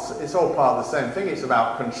part of the same thing. It's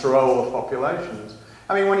about control of populations.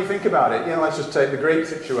 I mean, when you think about it, let's just take the Greek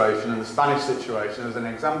situation and the Spanish situation as an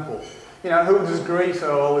example. Who does Greece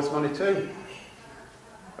owe all this money to?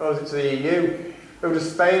 Owes it to the EU? Who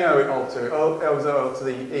does Spain owe it all to? Owes it all to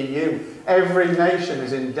the EU. Every nation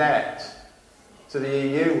is in debt to the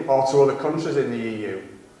EU or to other countries in the EU.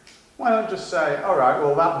 Why not just say, all right,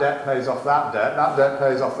 well, that debt pays off that debt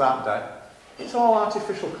pays off that debt. It's all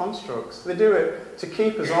artificial constructs. They do it to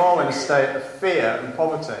keep us all in a state of fear and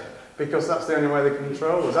poverty, because that's the only way they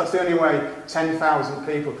control us. That's the only way 10,000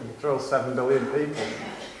 people can control 7 billion people.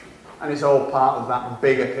 And it's all part of that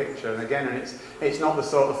bigger picture. And again, it's not the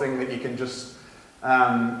sort of thing that you can just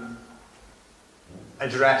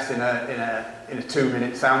address in a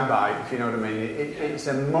 2-minute soundbite, if you know what I mean. It's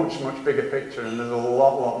a much bigger picture, and there's a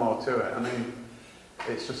lot more to it. I mean,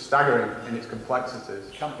 it's just staggering in its complexities.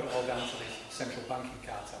 You can't put it all down to the central banking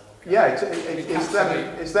cartel. Yeah,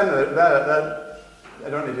 it's them that I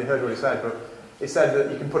don't know if you heard what he said, but he said that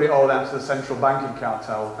you can put it all down to the central banking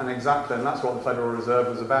cartel, and that's what the Federal Reserve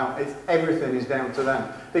was about. Everything is down to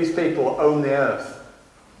them. These people own the earth,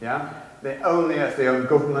 yeah? They own the earth, they own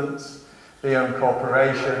governments, they own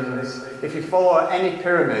corporations. If you follow any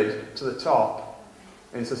pyramid to the top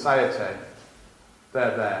in society,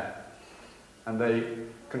 they're there. And they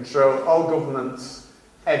control all governments,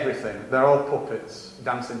 everything. They're all puppets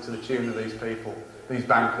dancing to the tune of these people, these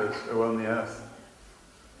bankers who own the earth.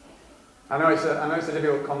 I know it's a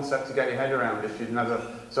difficult concept to get your head around if you've never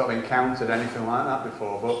sort of encountered anything like that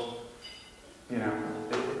before, but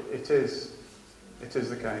it is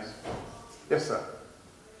the case. Yes, sir.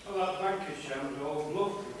 Well, that bankers shams are all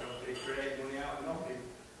bluff because they create money out of nothing.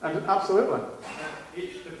 And absolutely.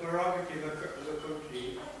 It's the prerogative of the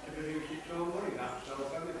country to produce its own money. That's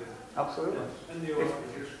self-evident. Absolutely. And they ought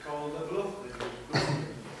to just call the bluff.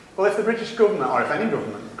 Well, if the British government, or if any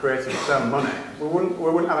government, created its own money, we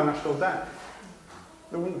wouldn't have a national debt.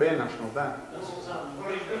 There wouldn't be a national debt.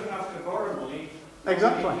 Well, it doesn't have to borrow money.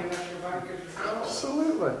 Exactly. The national bank is control.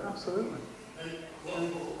 Absolutely, absolutely.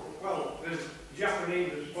 Well, the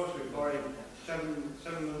Japanese are supposed to be borrowing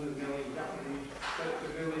 700 million Japanese to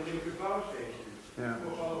build a nuclear power station. Yeah.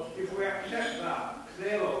 Well, if we accept that,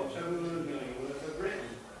 they'll owe 700 million worth of Britain.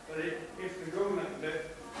 But if the government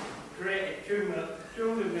that created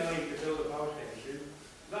 200 million to build a power station,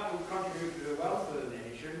 that will contribute to the wealth of the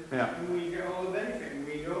nation, Yeah. and we get all the benefit, and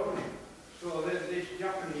we own it. So this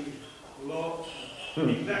Japanese law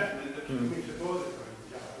investment that's we suppose it's going to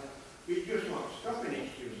Japan, we just want stopping it,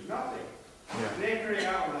 it's nothing. Yeah. They create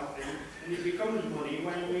out nothing, and it becomes money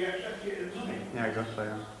when we accept it as money. Yeah, exactly,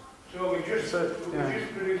 yeah. So we just yeah.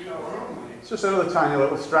 produce our own money. It's just another tiny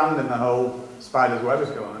little strand in the whole spider's web is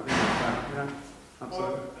going on. Yeah,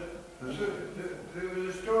 absolutely. Well, so there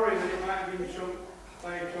was a story that it might have been some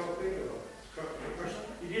by a torpedo.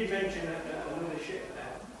 You did mention another ship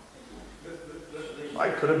there.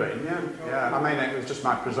 It could have been, yeah. Yeah, I mean, it was just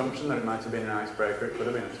my presumption that it might have been an icebreaker. It could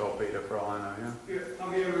have been a torpedo for all I know, yeah.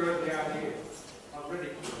 Have you ever heard the idea? I've read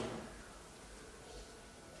it.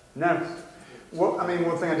 No. Well, I mean,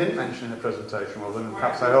 one thing I didn't mention in the presentation was, and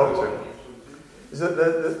perhaps I ought to, is that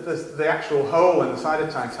the actual hole in the side of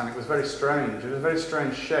Titanic was very strange. It was a very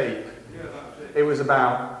strange shape. Yeah, that's it. It was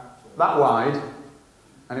about that wide,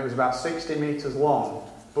 and it was about 60 metres long.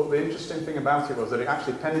 But the interesting thing about it was that it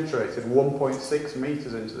actually penetrated 1.6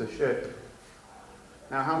 metres into the ship.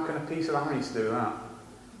 Now, how can a piece of ice do that?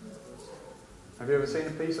 Have you ever seen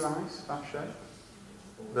a piece of ice that shape?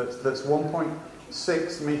 That's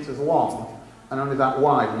 1.6 metres long and only that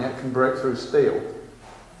wide, and yet can break through steel.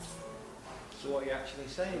 So what are you actually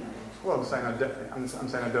saying? Well, I'm saying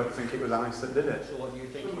I don't think it was ice that did it. So what do you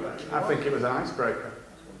think? I think it was an icebreaker.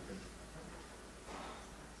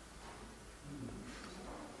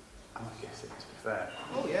 I'm guessing, to be fair.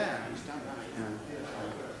 Oh yeah, I understand that. Yeah.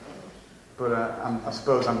 But I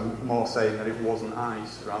suppose I'm more saying that it wasn't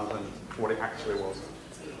ice rather than what it actually was.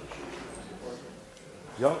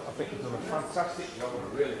 John, I think you've done a fantastic job on a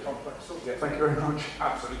really complex subject. Thank you very much.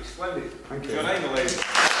 Absolutely splendid. Thank you. Your name, ladies.